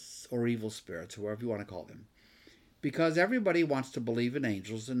 or evil spirits, whoever you want to call them. Because everybody wants to believe in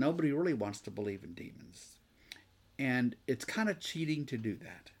angels and nobody really wants to believe in demons. And it's kind of cheating to do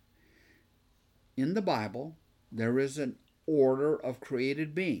that. In the Bible, there is an order of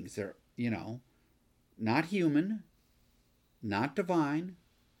created beings. They're, not human, not divine,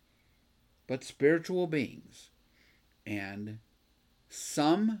 but spiritual beings. And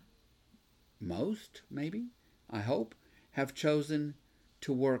most, maybe, I hope, have chosen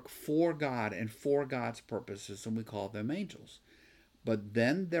to work for God and for God's purposes, and we call them angels. But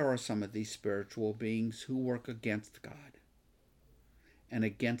then there are some of these spiritual beings who work against God and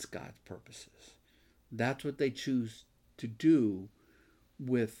against God's purposes. That's what they choose to do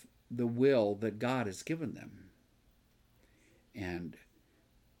with the will that God has given them. And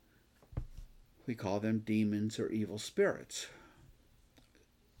we call them demons or evil spirits.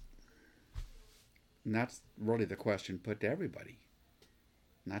 And that's really the question put to everybody,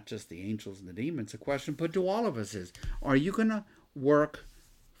 not just the angels and the demons. The question put to all of us is, are you going to work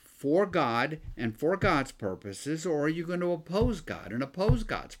for God and for God's purposes, or are you going to oppose God and oppose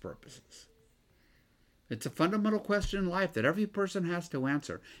God's purposes? It's a fundamental question in life that every person has to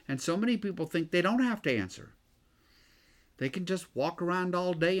answer. And so many people think they don't have to answer. They can just walk around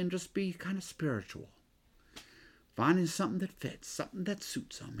all day and just be kind of spiritual, finding something that fits, something that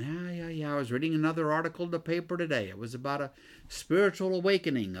suits them. Yeah. I was reading another article in the paper today. It was about a spiritual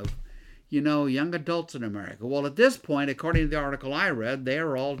awakening of, young adults in America. Well, at this point, according to the article I read,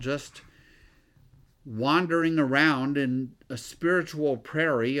 they're all just wandering around in a spiritual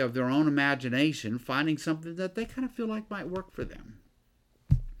prairie of their own imagination, finding something that they kind of feel like might work for them.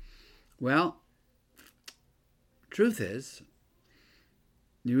 Well, truth is,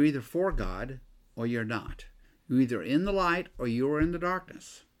 you're either for God or you're not. You're either in the light or you're in the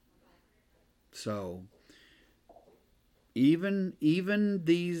darkness. So, even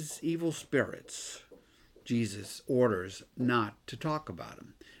these evil spirits, Jesus orders not to talk about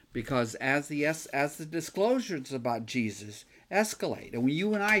them. Because as the disclosures about Jesus escalate, and when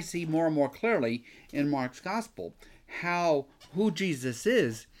you and I see more and more clearly in Mark's gospel who Jesus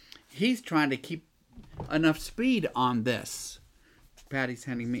is, he's trying to keep enough speed on this. Patty's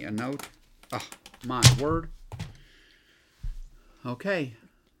handing me a note. Oh, my word. Okay.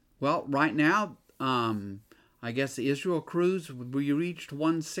 Well, right now, I guess the Israel cruise, we reached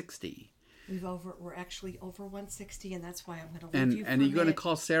 160. We're actually over 160, and that's why I'm going to leave you for And a you're going to minute.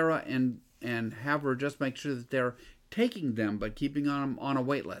 call Sarah and have her just make sure that they're taking them, but keeping them on a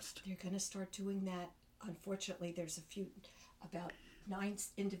wait list. They're going to start doing that. Unfortunately, there's about 9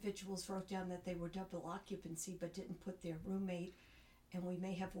 individuals wrote down that they were double occupancy, but didn't put their roommate, and we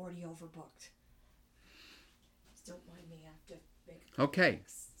may have already overbooked. Don't mind me, I have to make a Okay.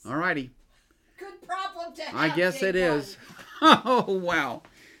 All righty. good problem to have. I guess it Dave. is. Oh, wow.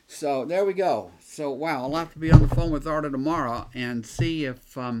 So there we go. So, wow, I'll have to be on the phone with Arda tomorrow and see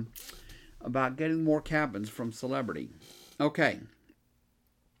if about getting more cabins from Celebrity. Okay.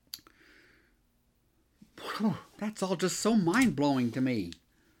 Whew, that's all just so mind-blowing to me.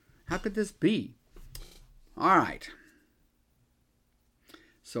 How could this be? All right.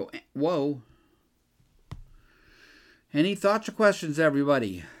 So, whoa. Any thoughts or questions,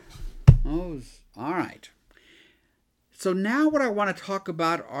 everybody? Oh, all right. So now what I want to talk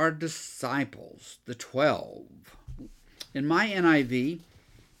about are disciples, the 12. In my NIV,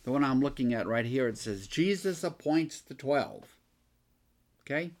 the one I'm looking at right here, it says Jesus appoints the 12.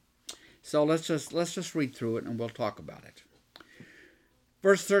 Okay? So let's just read through it and we'll talk about it.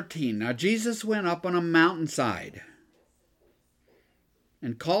 Verse 13. Now Jesus went up on a mountainside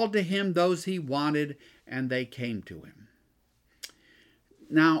and called to him those he wanted, and they came to him.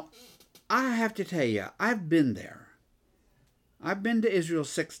 Now, I have to tell you, I've been there. I've been to Israel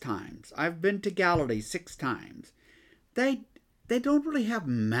 6 times. I've been to Galilee 6 times. They don't really have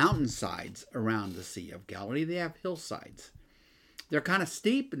mountainsides around the Sea of Galilee. They have hillsides. They're kind of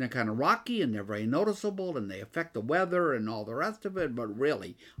steep and they're kind of rocky and they're very noticeable and they affect the weather and all the rest of it. But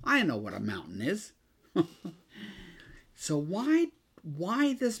really, I know what a mountain is. So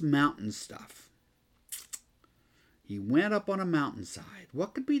why this mountain stuff? He went up on a mountainside.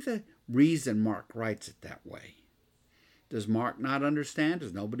 What could be the reason Mark writes it that way? Does Mark not understand?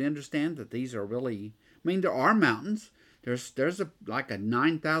 Does nobody understand that these are really... there are mountains. There's like a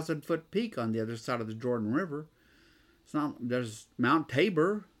 9,000-foot peak on the other side of the Jordan River. There's Mount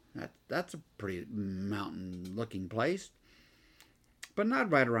Tabor. That's a pretty mountain-looking place. But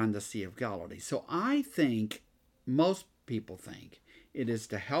not right around the Sea of Galilee. So I think, most people think, it is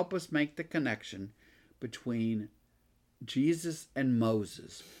to help us make the connection between Jesus and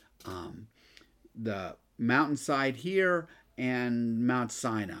Moses. The mountainside here and Mount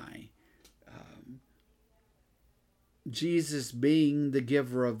Sinai. Jesus being the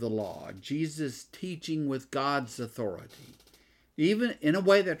giver of the law. Jesus teaching with God's authority. Even in a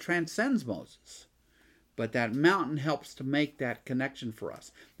way that transcends Moses. But that mountain helps to make that connection for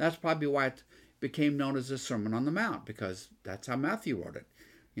us. That's probably why it became known as the Sermon on the Mount, because that's how Matthew wrote it.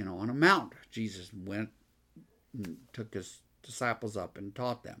 On a mount, Jesus went and took his disciples up and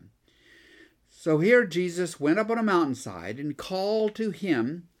taught them. So here Jesus went up on a mountainside and called to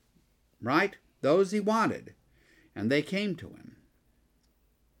him, right, those he wanted, and they came to him.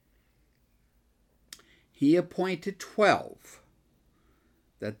 He appointed 12,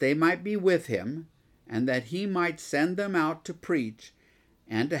 that they might be with him, and that he might send them out to preach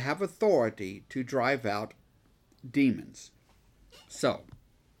and to have authority to drive out demons. So,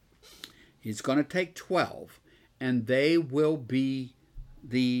 he's going to take 12, and they will be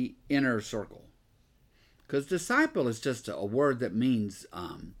the inner circle. Because disciple is just a word that means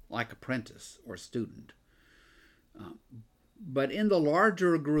like apprentice or student. But in the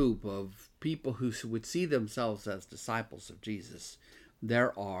larger group of people who would see themselves as disciples of Jesus,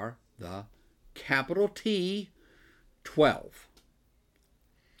 there are the capital T 12.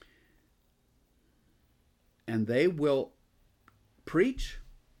 And they will preach.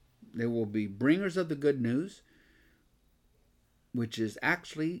 They will be bringers of the good news, which is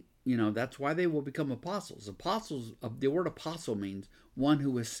actually, that's why they will become apostles. Apostles, the word apostle means one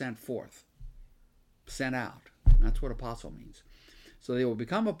who is sent forth, sent out. That's what apostle means. So they will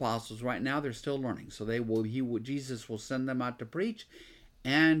become apostles. Right now they're still learning. So Jesus will send them out to preach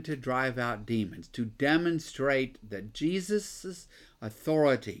and to drive out demons, to demonstrate that Jesus'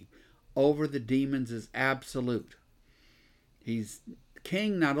 authority over the demons is absolute. He's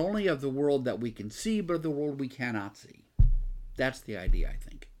king not only of the world that we can see, but of the world we cannot see. That's the idea, I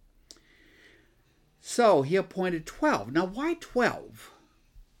think. So he appointed 12. Now, why 12?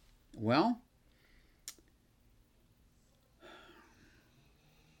 Well,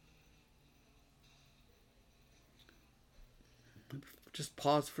 just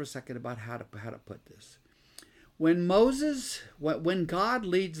pause for a second about how to put this. When God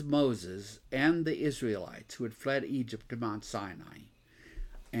leads Moses and the Israelites who had fled Egypt to Mount Sinai,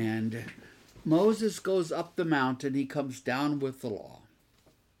 and Moses goes up the mountain, he comes down with the law.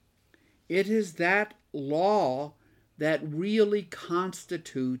 It is that law that really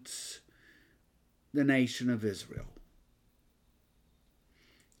constitutes the nation of Israel.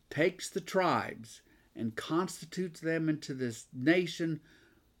 Takes the tribes and constitutes them into this nation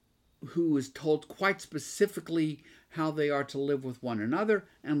who is told quite specifically how they are to live with one another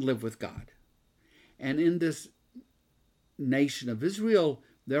and live with God. And in this nation of Israel,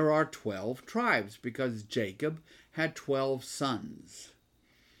 there are 12 tribes because Jacob had 12 sons.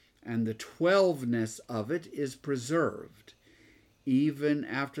 And the 12ness of it is preserved. Even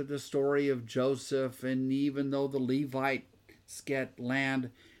after the story of Joseph, and even though the Levites get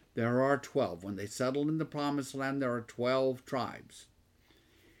land, there are 12. When they settled in the promised land, there are 12 tribes.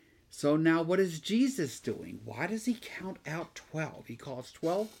 So now what is Jesus doing? Why does he count out 12? He calls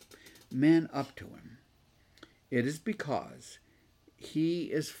 12 men up to him. It is because he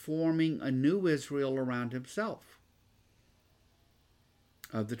is forming a new Israel around himself.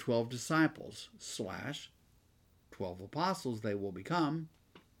 Of the 12 disciples / 12 apostles they will become.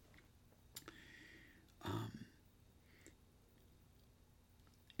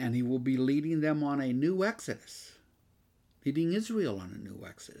 And he will be leading them on a new exodus. Leading Israel on a new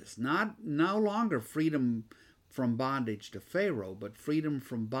exodus. No longer freedom from bondage to Pharaoh, but freedom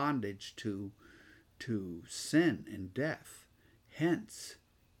from bondage to sin and death. Hence,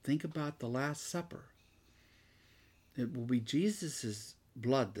 think about the Last Supper. It will be Jesus'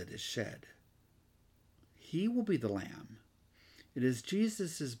 blood that is shed. He will be the lamb. It is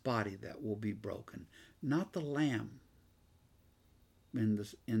Jesus' body that will be broken, not the lamb in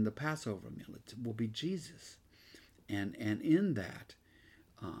the Passover meal. It will be Jesus. And in that,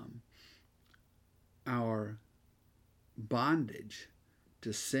 our bondage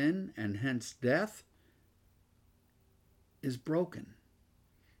to sin and hence death is broken.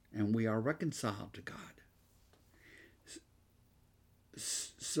 And we are reconciled to God.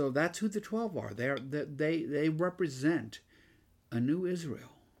 So that's who the 12 are. They represent a new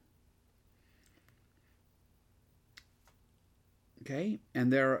Israel. Okay?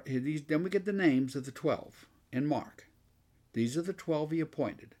 And then we get the names of the 12 in Mark. These are the 12 he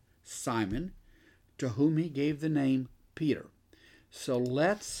appointed. Simon, to whom he gave the name Peter. So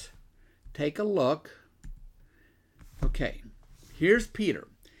let's take a look. Okay, here's Peter.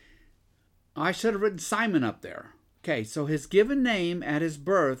 I should have written Simon up there. Okay, so his given name at his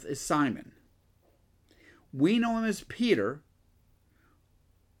birth is Simon. We know him as Peter,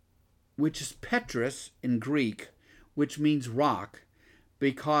 which is Petrus in Greek, which means rock,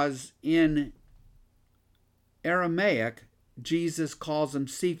 because in Aramaic, Jesus calls him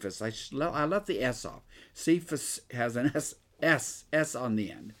Cephas. I left the S off. Cephas has an S on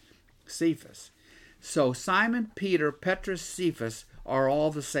the end. Cephas. So Simon, Peter, Petrus, Cephas are all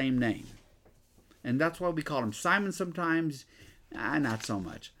the same name. And that's why we call him Simon sometimes, not so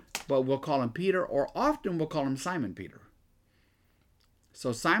much. But we'll call him Peter, or often we'll call him Simon Peter.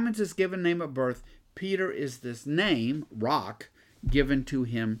 So Simon's his given name at birth. Peter is this name, rock, given to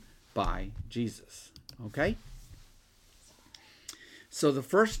him by Jesus. Okay? So the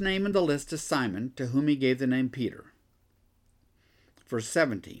first name in the list is Simon, to whom he gave the name Peter. Verse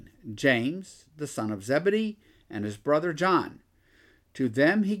 17, James, the son of Zebedee, and his brother John. To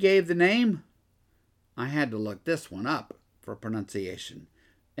them he gave the name, I had to look this one up for pronunciation,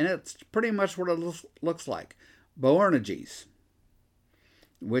 And it's pretty much what it looks like. Boanerges,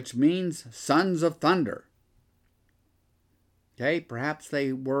 which means sons of thunder. Okay, perhaps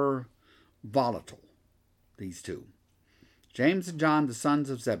they were volatile, these two. James and John, the sons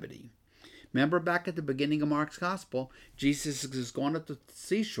of Zebedee. Remember back at the beginning of Mark's Gospel, Jesus is going up the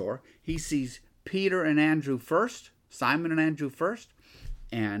seashore. He sees Peter and Andrew first, Simon and Andrew first,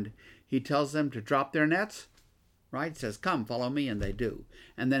 and he tells them to drop their nets, right? He says, come, follow me, and they do.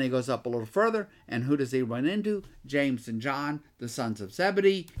 And then he goes up a little further, and who does he run into? James and John, the sons of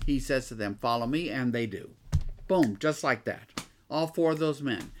Zebedee. He says to them, follow me, and they do. Boom, just like that. All four of those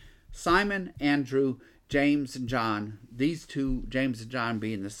men. Simon, Andrew, James and John, these two, James and John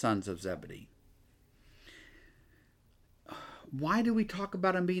being the sons of Zebedee. Why do we talk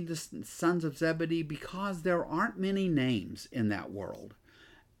about them being the sons of Zebedee? Because there aren't many names in that world.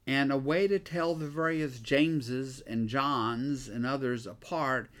 And a way to tell the various Jameses and Johns and others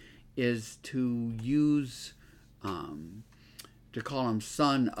apart is to use, to call him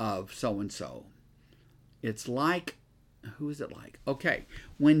son of so-and-so. It's like, who is it like? Okay,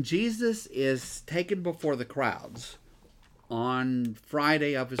 when Jesus is taken before the crowds on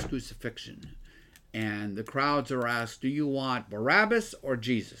Friday of his crucifixion, and the crowds are asked, do you want Barabbas or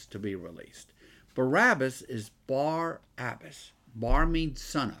Jesus to be released? Barabbas is Bar-Abbas. Bar means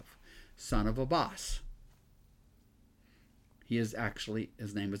son of Abbas. He is actually,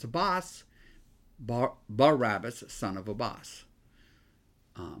 his name is Abbas, Barabbas, son of Abbas.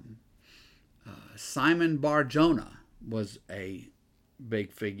 Simon Bar-Jonah was a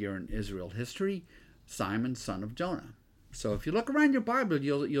big figure in Israel history. Simon, son of Jonah. So if you look around your Bible,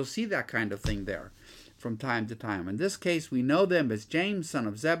 you'll see that kind of thing there from time to time. In this case, we know them as James, son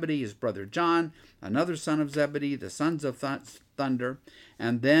of Zebedee, his brother John, another son of Zebedee, the sons of thunder.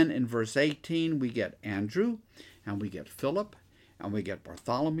 And then in verse 18, we get Andrew, and we get Philip, and we get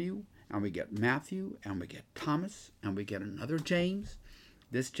Bartholomew, and we get Matthew, and we get Thomas, and we get another James.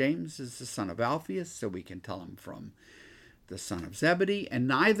 This James is the son of Alphaeus, so we can tell him from the son of Zebedee, and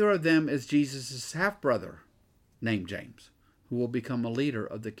neither of them is Jesus' half-brother named James, who will become a leader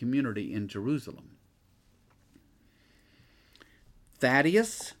of the community in Jerusalem.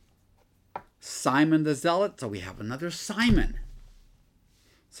 Thaddeus, Simon the Zealot, so we have another Simon.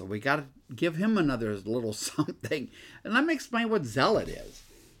 So we got to give him another little something. And let me explain what zealot is.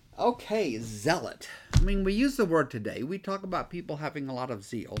 Okay, zealot. I mean, we use the word today. We talk about people having a lot of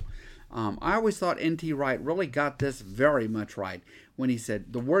zeal. I always thought N.T. Wright really got this very much right when he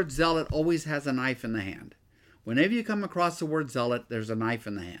said, the word zealot always has a knife in the hand. Whenever you come across the word zealot, there's a knife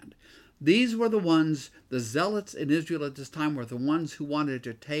in the hand. These were the ones, the zealots in Israel at this time were the ones who wanted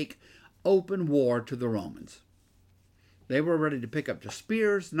to take open war to the Romans. They were ready to pick up the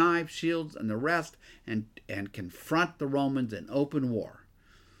spears, knives, shields, and the rest and confront the Romans in open war.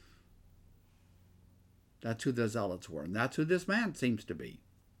 That's who the zealots were. And that's who this man seems to be.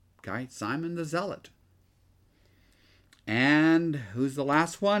 Okay, Simon the Zealot. And who's the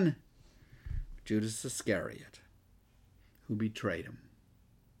last one? Judas Iscariot, who betrayed him.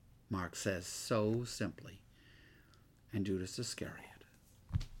 Mark says so simply. And Judas Iscariot,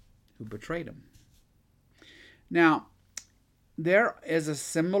 who betrayed him. Now, there is a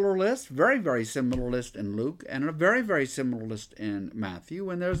similar list, very, very similar list in Luke, and a very, very similar list in Matthew,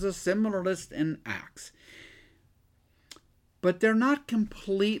 and there's a similar list in Acts. But they're not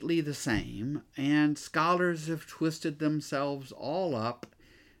completely the same, and scholars have twisted themselves all up,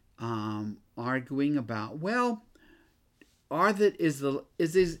 arguing about, well, is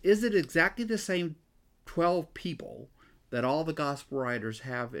it exactly the same 12 people that all the gospel writers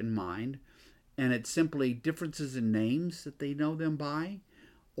have in mind, and it's simply differences in names that they know them by?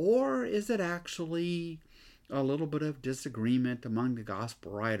 Or is it actually a little bit of disagreement among the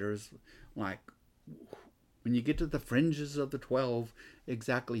gospel writers, like when you get to the fringes of the 12,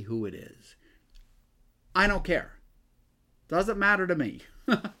 exactly who it is? I don't care. Doesn't matter to me.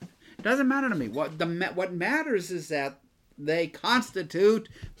 Doesn't matter to me. What matters is that they constitute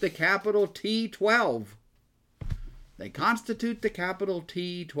the capital T12. They constitute the capital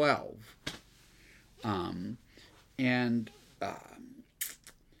T12.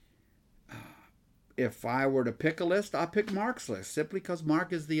 If I were to pick a list, I'll pick Mark's list, simply because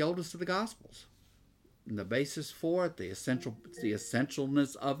Mark is the oldest of the Gospels. And the basis for it, the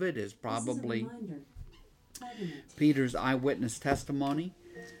essentialness of it is probably Peter's eyewitness testimony.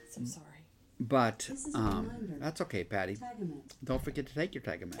 I'm sorry. But that's okay, Patty. Don't forget to take your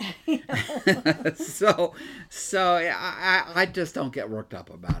Tagamet. so I just don't get worked up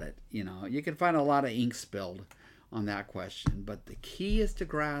about it. You know, you can find a lot of ink spilled on that question, but the key is to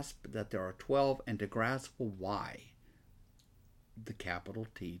grasp that there are 12 and to grasp why. the capital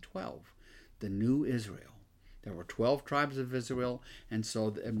T 12, the new Israel. There were 12 tribes of Israel, and so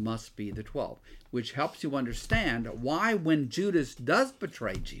it must be the 12, which helps you understand why when Judas does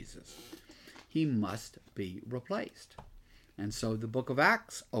betray Jesus, he must be replaced. And so the book of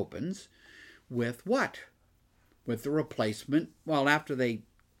Acts opens with what? With the replacement. Well, after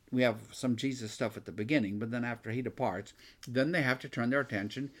we have some Jesus stuff at the beginning, but then after he departs, then they have to turn their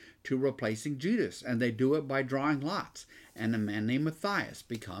attention to replacing Judas, and they do it by drawing lots. And a man named Matthias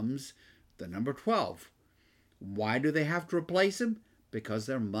becomes the number 12. Why do they have to replace him? Because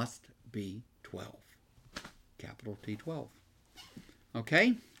there must be 12. Capital T12.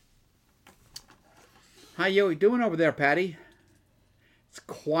 Okay? How you doing over there, Patty? It's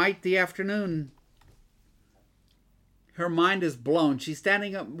quite the afternoon. Her mind is blown. She's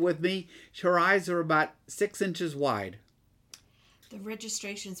standing up with me. Her eyes are about 6 inches wide. The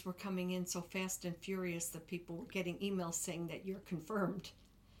registrations were coming in so fast and furious that people were getting emails saying that you're confirmed.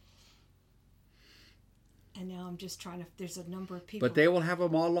 And now I'm just trying to, there's a number of people. But they will have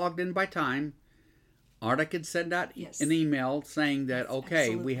them all logged in by time. Arda can send out an email saying that, okay,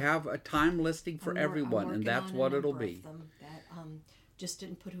 absolutely, we have a time listing for everyone, and that's what it'll be. Them that just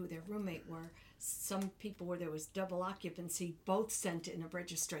didn't put who their roommate were. Some people where there was double occupancy both sent in a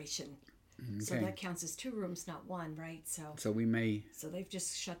registration. Okay. So that counts as 2 rooms, not 1, right? So they've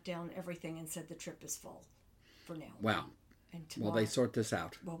just shut down everything and said the trip is full for now. Wow. And tomorrow, well, they sort this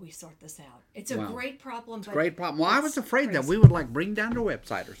out. Well, we sort this out. It's a great problem. It's a great problem. Well, I was afraid that we would bring down the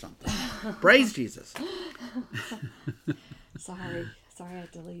website or something. Praise Jesus. Sorry, I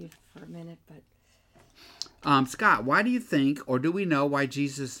had to leave for a minute, but. Scott, why do you think, or do we know why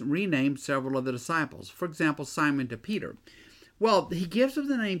Jesus renamed several of the disciples? For example, Simon to Peter. Well, he gives him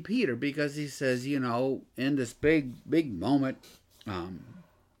the name Peter because he says, in this big moment,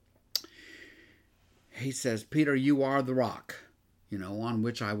 he says, Peter, you are the rock, on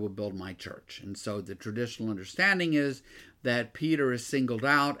which I will build my church. And so the traditional understanding is that Peter is singled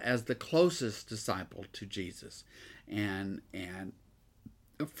out as the closest disciple to Jesus and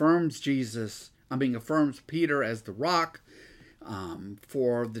affirms Peter as the rock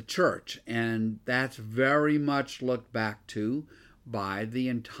for the church. And that's very much looked back to by the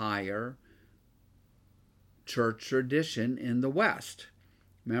entire church tradition in the West.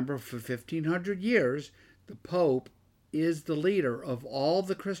 Remember, for 1,500 years, the Pope is the leader of all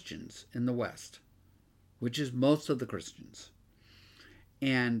the Christians in the West, which is most of the Christians.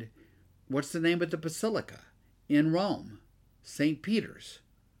 And what's the name of the basilica in Rome? St. Peter's.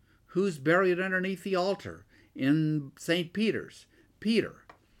 Who's buried underneath the altar in St. Peter's? Peter.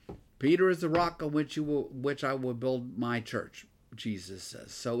 Peter is the rock on which I will build my church, Jesus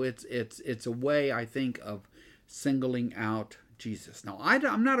says. So it's a way, I think, of singling out Jesus. Now,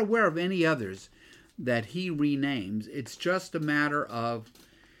 I'm not aware of any others that he renames. It's just a matter of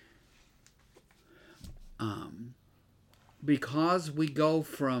because we go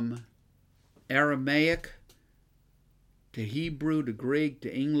from Aramaic to Hebrew to Greek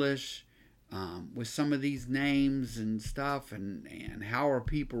to English with some of these names and stuff, and how are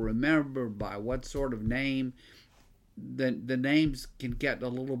people remembered by what sort of name, the names can get a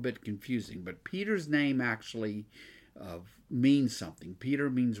little bit confusing. But Peter's name actually means something. Peter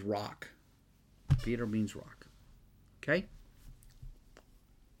means rock. Peter means rock. Okay?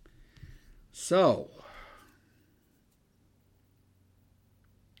 So,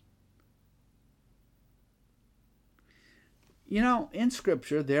 in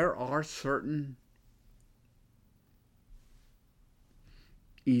Scripture, there are certain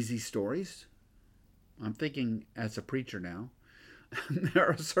easy stories. I'm thinking as a preacher now. There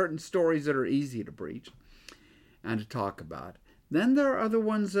are certain stories that are easy to preach and to talk about. Then there are other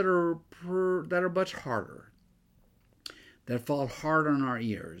ones that are much harder, that fall hard on our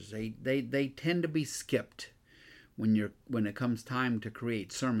ears. They tend to be skipped when it comes time to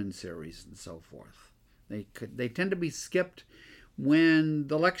create sermon series and so forth. They tend to be skipped when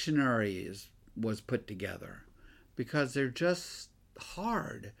the lectionary was put together because they're just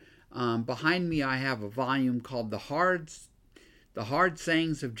hard. Behind me, I have a volume called The Hard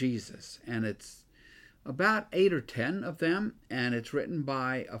Sayings of Jesus, and it's about 8 or 10 of them, and it's written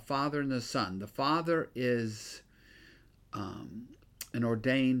by a father and a son. The father is an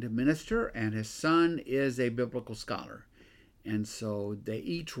ordained minister, and his son is a biblical scholar. And so they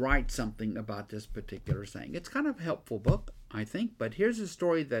each write something about this particular saying. It's kind of a helpful book, I think, but here's a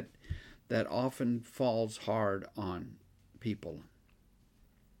story that often falls hard on people.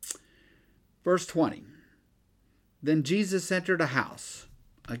 Verse 20. Then Jesus entered a house.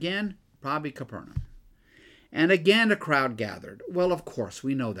 Again, probably Capernaum. And again a crowd gathered. Well, of course,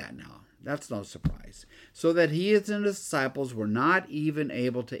 we know that now. That's no surprise. So that he and his disciples were not even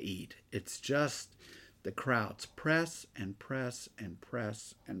able to eat. It's just the crowds press and press and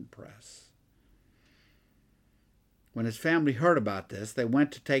press and press. When his family heard about this, they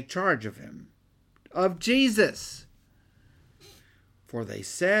went to take charge of him, of Jesus. For they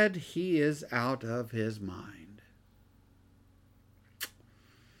said he is out of his mind.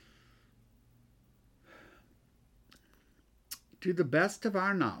 To the best of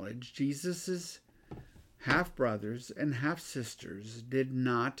our knowledge, Jesus' half-brothers and half-sisters did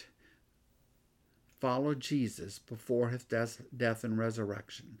not follow Jesus before his death and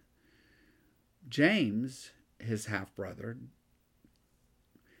resurrection. James, his half-brother,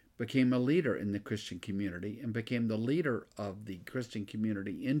 became a leader in the Christian community and became the leader of the Christian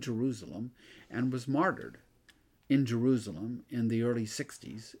community in Jerusalem and was martyred in Jerusalem in the early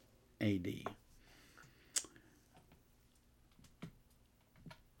 60s AD.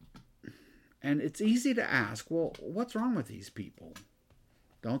 And it's easy to ask, well, what's wrong with these people?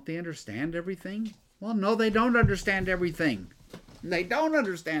 Don't they understand everything? Well, no, they don't understand everything. They don't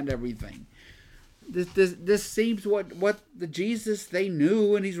understand everything. This seems what the Jesus they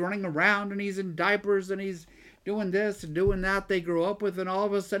knew, and he's running around, and he's in diapers, and he's doing this and doing that they grew up with, and all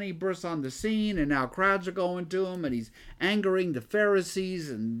of a sudden he bursts on the scene, and now crowds are going to him, and he's angering the Pharisees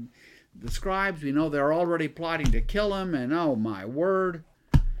and the scribes. We know they're already plotting to kill him, and oh my word.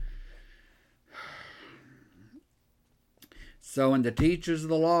 So when the teachers of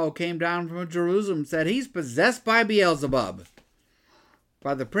the law came down from Jerusalem and said, he's possessed by Beelzebub.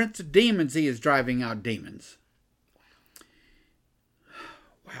 By the prince of demons he is driving out demons.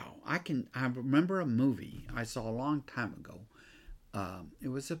 Wow, I remember a movie I saw a long time ago. It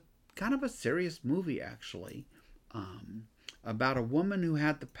was a kind of a serious movie, actually, about a woman who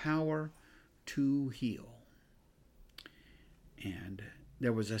had the power to heal. And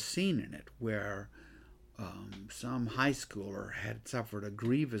there was a scene in it where some high schooler had suffered a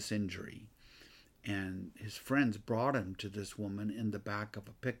grievous injury, and his friends brought him to this woman in the back of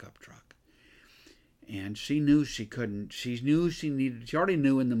a pickup truck. And she knew she couldn't, she already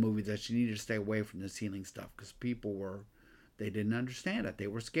knew in the movie that she needed to stay away from this healing stuff because they didn't understand it. They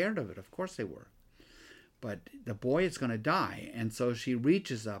were scared of it. Of course they were. But the boy is going to die. And so she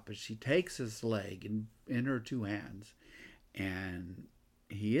reaches up and she takes his leg in her two hands, and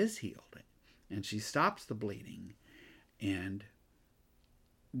he is healed. And she stops the bleeding. And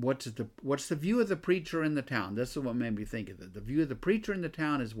what's the view of the preacher in the town? This is what made me think of it. The view of the preacher in the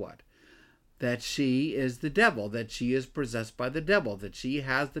town is what? That she is the devil, that she is possessed by the devil, that she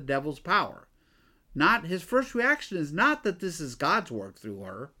has the devil's power. Not his first reaction is not that this is God's work through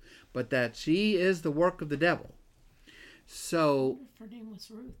her, but that she is the work of the devil. So her name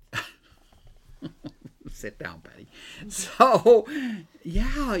was Ruth. Sit down, Patty. So,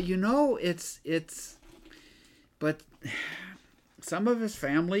 yeah, but some of his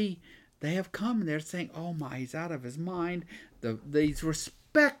family, they have come and they're saying, oh my, he's out of his mind. These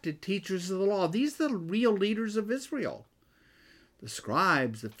respected teachers of the law, these are the real leaders of Israel. The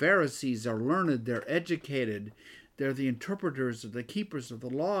scribes, the Pharisees are learned, they're educated, they're the interpreters, the keepers of the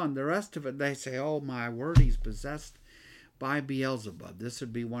law, and the rest of it. They say, oh my word, he's possessed by Beelzebub. This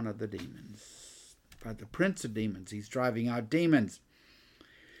would be one of the demons. By the prince of demons, he's driving out demons.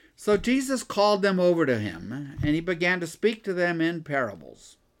 So Jesus called them over to him, and he began to speak to them in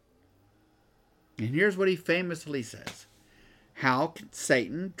parables. And here's what he famously says. How can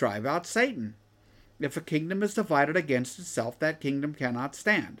Satan drive out Satan? If a kingdom is divided against itself, that kingdom cannot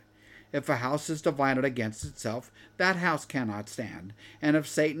stand. If a house is divided against itself, that house cannot stand. And if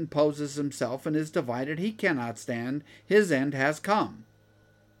Satan poses himself and is divided, he cannot stand. His end has come.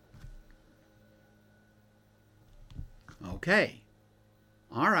 Okay.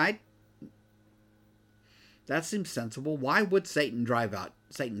 All right. That seems sensible. Why would Satan drive out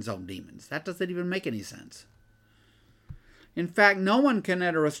Satan's own demons? That doesn't even make any sense. In fact, no one can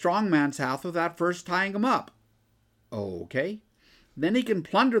enter a strong man's house without first tying him up. Okay. Then he can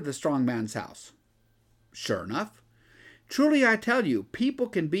plunder the strong man's house. Sure enough. Truly I tell you, people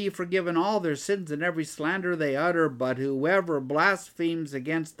can be forgiven all their sins and every slander they utter, but whoever blasphemes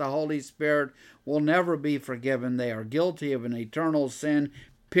against the Holy Spirit will never be forgiven. They are guilty of an eternal sin.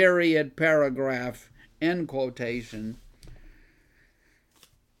 Period. Paragraph. End quotation.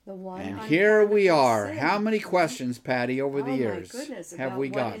 And here we are. Sin. How many questions, Patty, over the years have we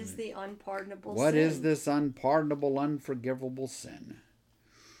gotten? What is the unpardonable sin? What is this unpardonable, unforgivable sin?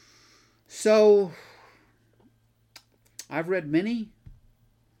 So, I've read many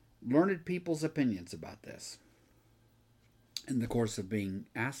learned people's opinions about this in the course of being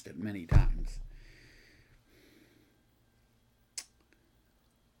asked it many times.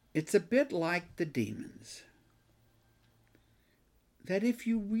 It's a bit like the demons. That if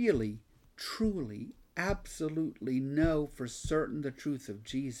you really, truly, absolutely know for certain the truth of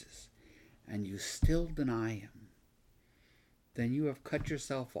Jesus, and you still deny him, then you have cut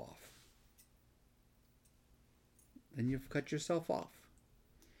yourself off. Then you've cut yourself off.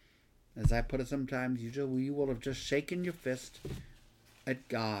 As I put it sometimes, you will have just shaken your fist at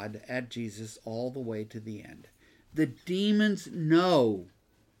God, at Jesus, all the way to the end. The demons know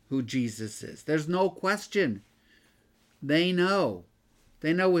who Jesus is. There's no question. They know.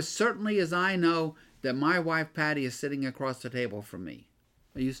 They know as certainly as I know that my wife Patty is sitting across the table from me.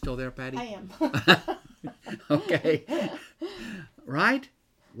 Are you still there, Patty? I am. Okay. Right?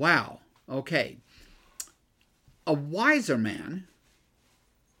 Wow. Okay. A wiser man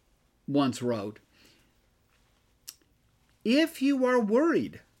once wrote, if you are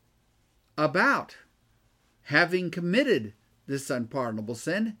worried about having committed this unpardonable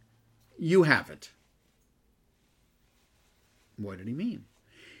sin, you have it. What did he mean?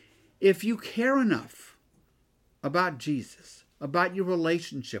 If you care enough about Jesus, about your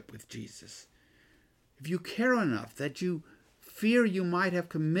relationship with Jesus, if you care enough that you fear you might have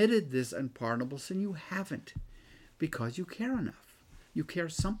committed this unpardonable sin, you haven't, because you care enough. You care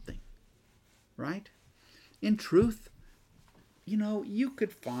something, right? In truth, you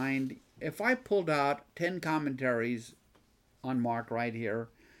could find, if I pulled out 10 commentaries on Mark right here,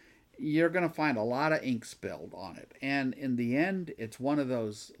 you're going to find a lot of ink spilled on it. And in the end, it's one of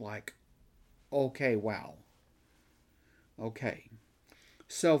those like, okay, wow. Okay.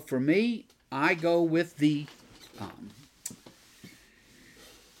 So for me, I go with the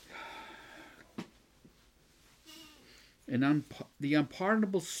the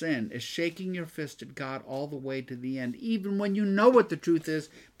unpardonable sin is shaking your fist at God all the way to the end, even when you know what the truth is,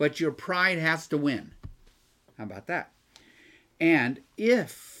 but your pride has to win. How about that? And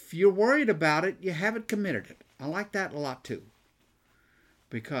if you're worried about it, you haven't committed it. I like that a lot too.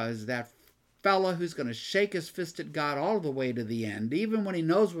 Because that fella who's going to shake his fist at God all the way to the end, even when he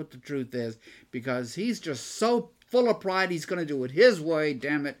knows what the truth is, because he's just so full of pride, he's going to do it his way,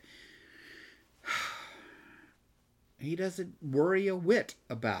 damn it. He doesn't worry a whit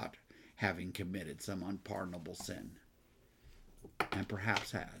about having committed some unpardonable sin. And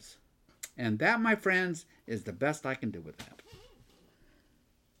perhaps has. And that, my friends, is the best I can do with that.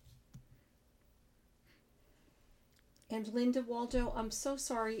 And Linda Waldo, I'm so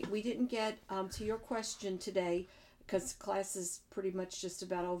sorry we didn't get to your question today because class is pretty much just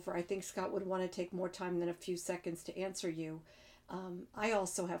about over. I think Scott would want to take more time than a few seconds to answer you. I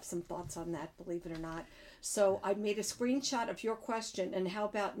also have some thoughts on that, believe it or not. So I made a screenshot of your question, and how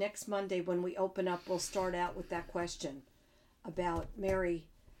about next Monday when we open up, we'll start out with that question about Mary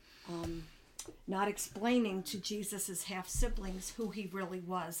not explaining to Jesus' half-siblings who he really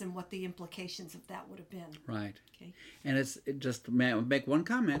was and what the implications of that would have been. Right. Okay. And it just make one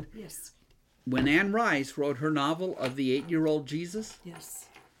comment. Yes. When Anne Rice wrote her novel of the 8-year-old Jesus, Yes.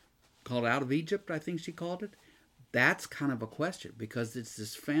 called Out of Egypt, I think she called it, that's kind of a question, because it's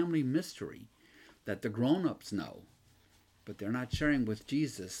this family mystery that the grown-ups know, but they're not sharing with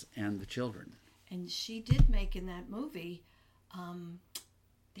Jesus and the children. And she did make in that movie,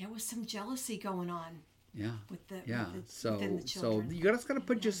 there was some jealousy going on. Yeah. Within the So children. you just got to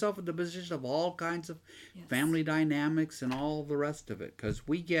put yourself in the position of all kinds of family dynamics and all the rest of it, because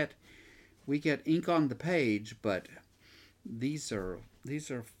we get ink on the page, but these are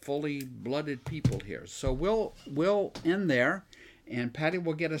fully blooded people here. So we'll end there, and Patty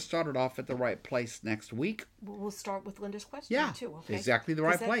will get us started off at the right place next week. We'll start with Linda's question too. Okay. Exactly the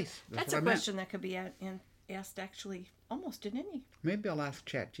right place. That's a question that could be asked actually almost in any. Maybe I'll ask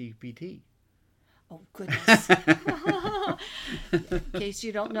ChatGPT. Oh, goodness. In case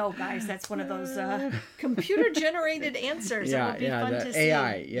you don't know, guys, that's one of those computer-generated answers. Yeah, it would be yeah, fun the to see.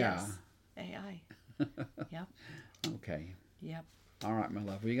 AI, yeah. Yes. AI. Yep. Okay. Yep. All right, my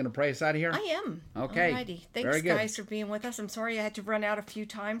love. Are you going to pray us out of here? I am. Okay. Alrighty. Thanks, Very good. guys, for being with us. I'm sorry I had to run out a few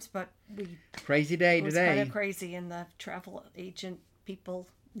times, but Crazy day it was today. kind of crazy, and the travel agent people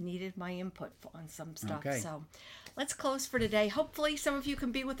needed my input on some stuff. Okay. So let's close for today. Hopefully some of you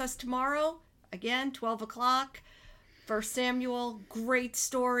can be with us tomorrow. Again, 12 o'clock. 1 Samuel, great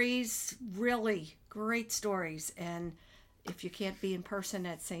stories, really great stories. And if you can't be in person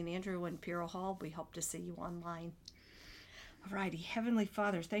at St. Andrew and Piero Hall, we hope to see you online. Alrighty, Heavenly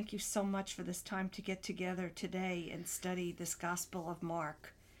Father, thank you so much for this time to get together today and study this Gospel of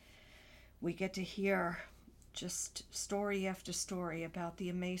Mark. We get to hear just story after story about the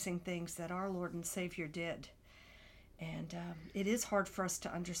amazing things that our Lord and Savior did. And it is hard for us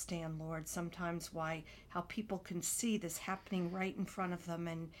to understand, Lord, sometimes how people can see this happening right in front of them,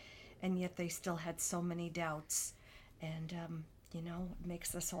 and yet they still had so many doubts. And it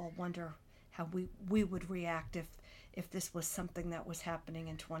makes us all wonder how we would react if this was something that was happening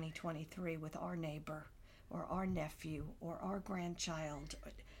in 2023 with our neighbor or our nephew or our grandchild.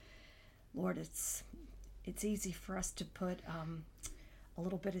 Lord, it's easy for us to put a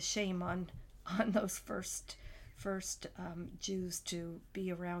little bit of shame on those first Jews to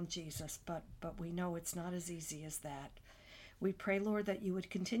be around Jesus, but we know it's not as easy as that. We pray, Lord, that you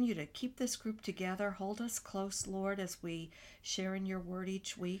would continue to keep this group together. Hold us close, Lord, as we share in your word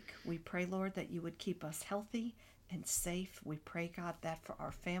each week. We pray, Lord, that you would keep us healthy and safe. We pray, God, that for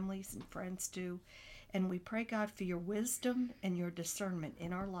our families and friends too. And we pray, God, for your wisdom and your discernment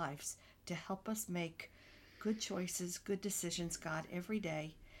in our lives to help us make good choices, good decisions, God, every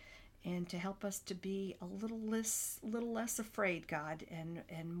day, and to help us to be a little less afraid, God,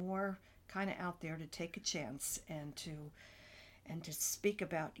 and more kind of out there to take a chance and to speak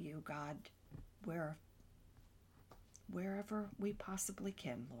about you, God, wherever we possibly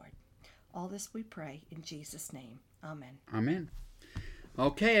can, Lord. All this we pray in Jesus' name. Amen. Amen.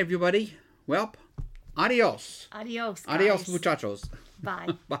 Okay, everybody. Well, adios. Adios, guys. Adios, muchachos. Bye.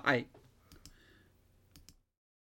 Bye.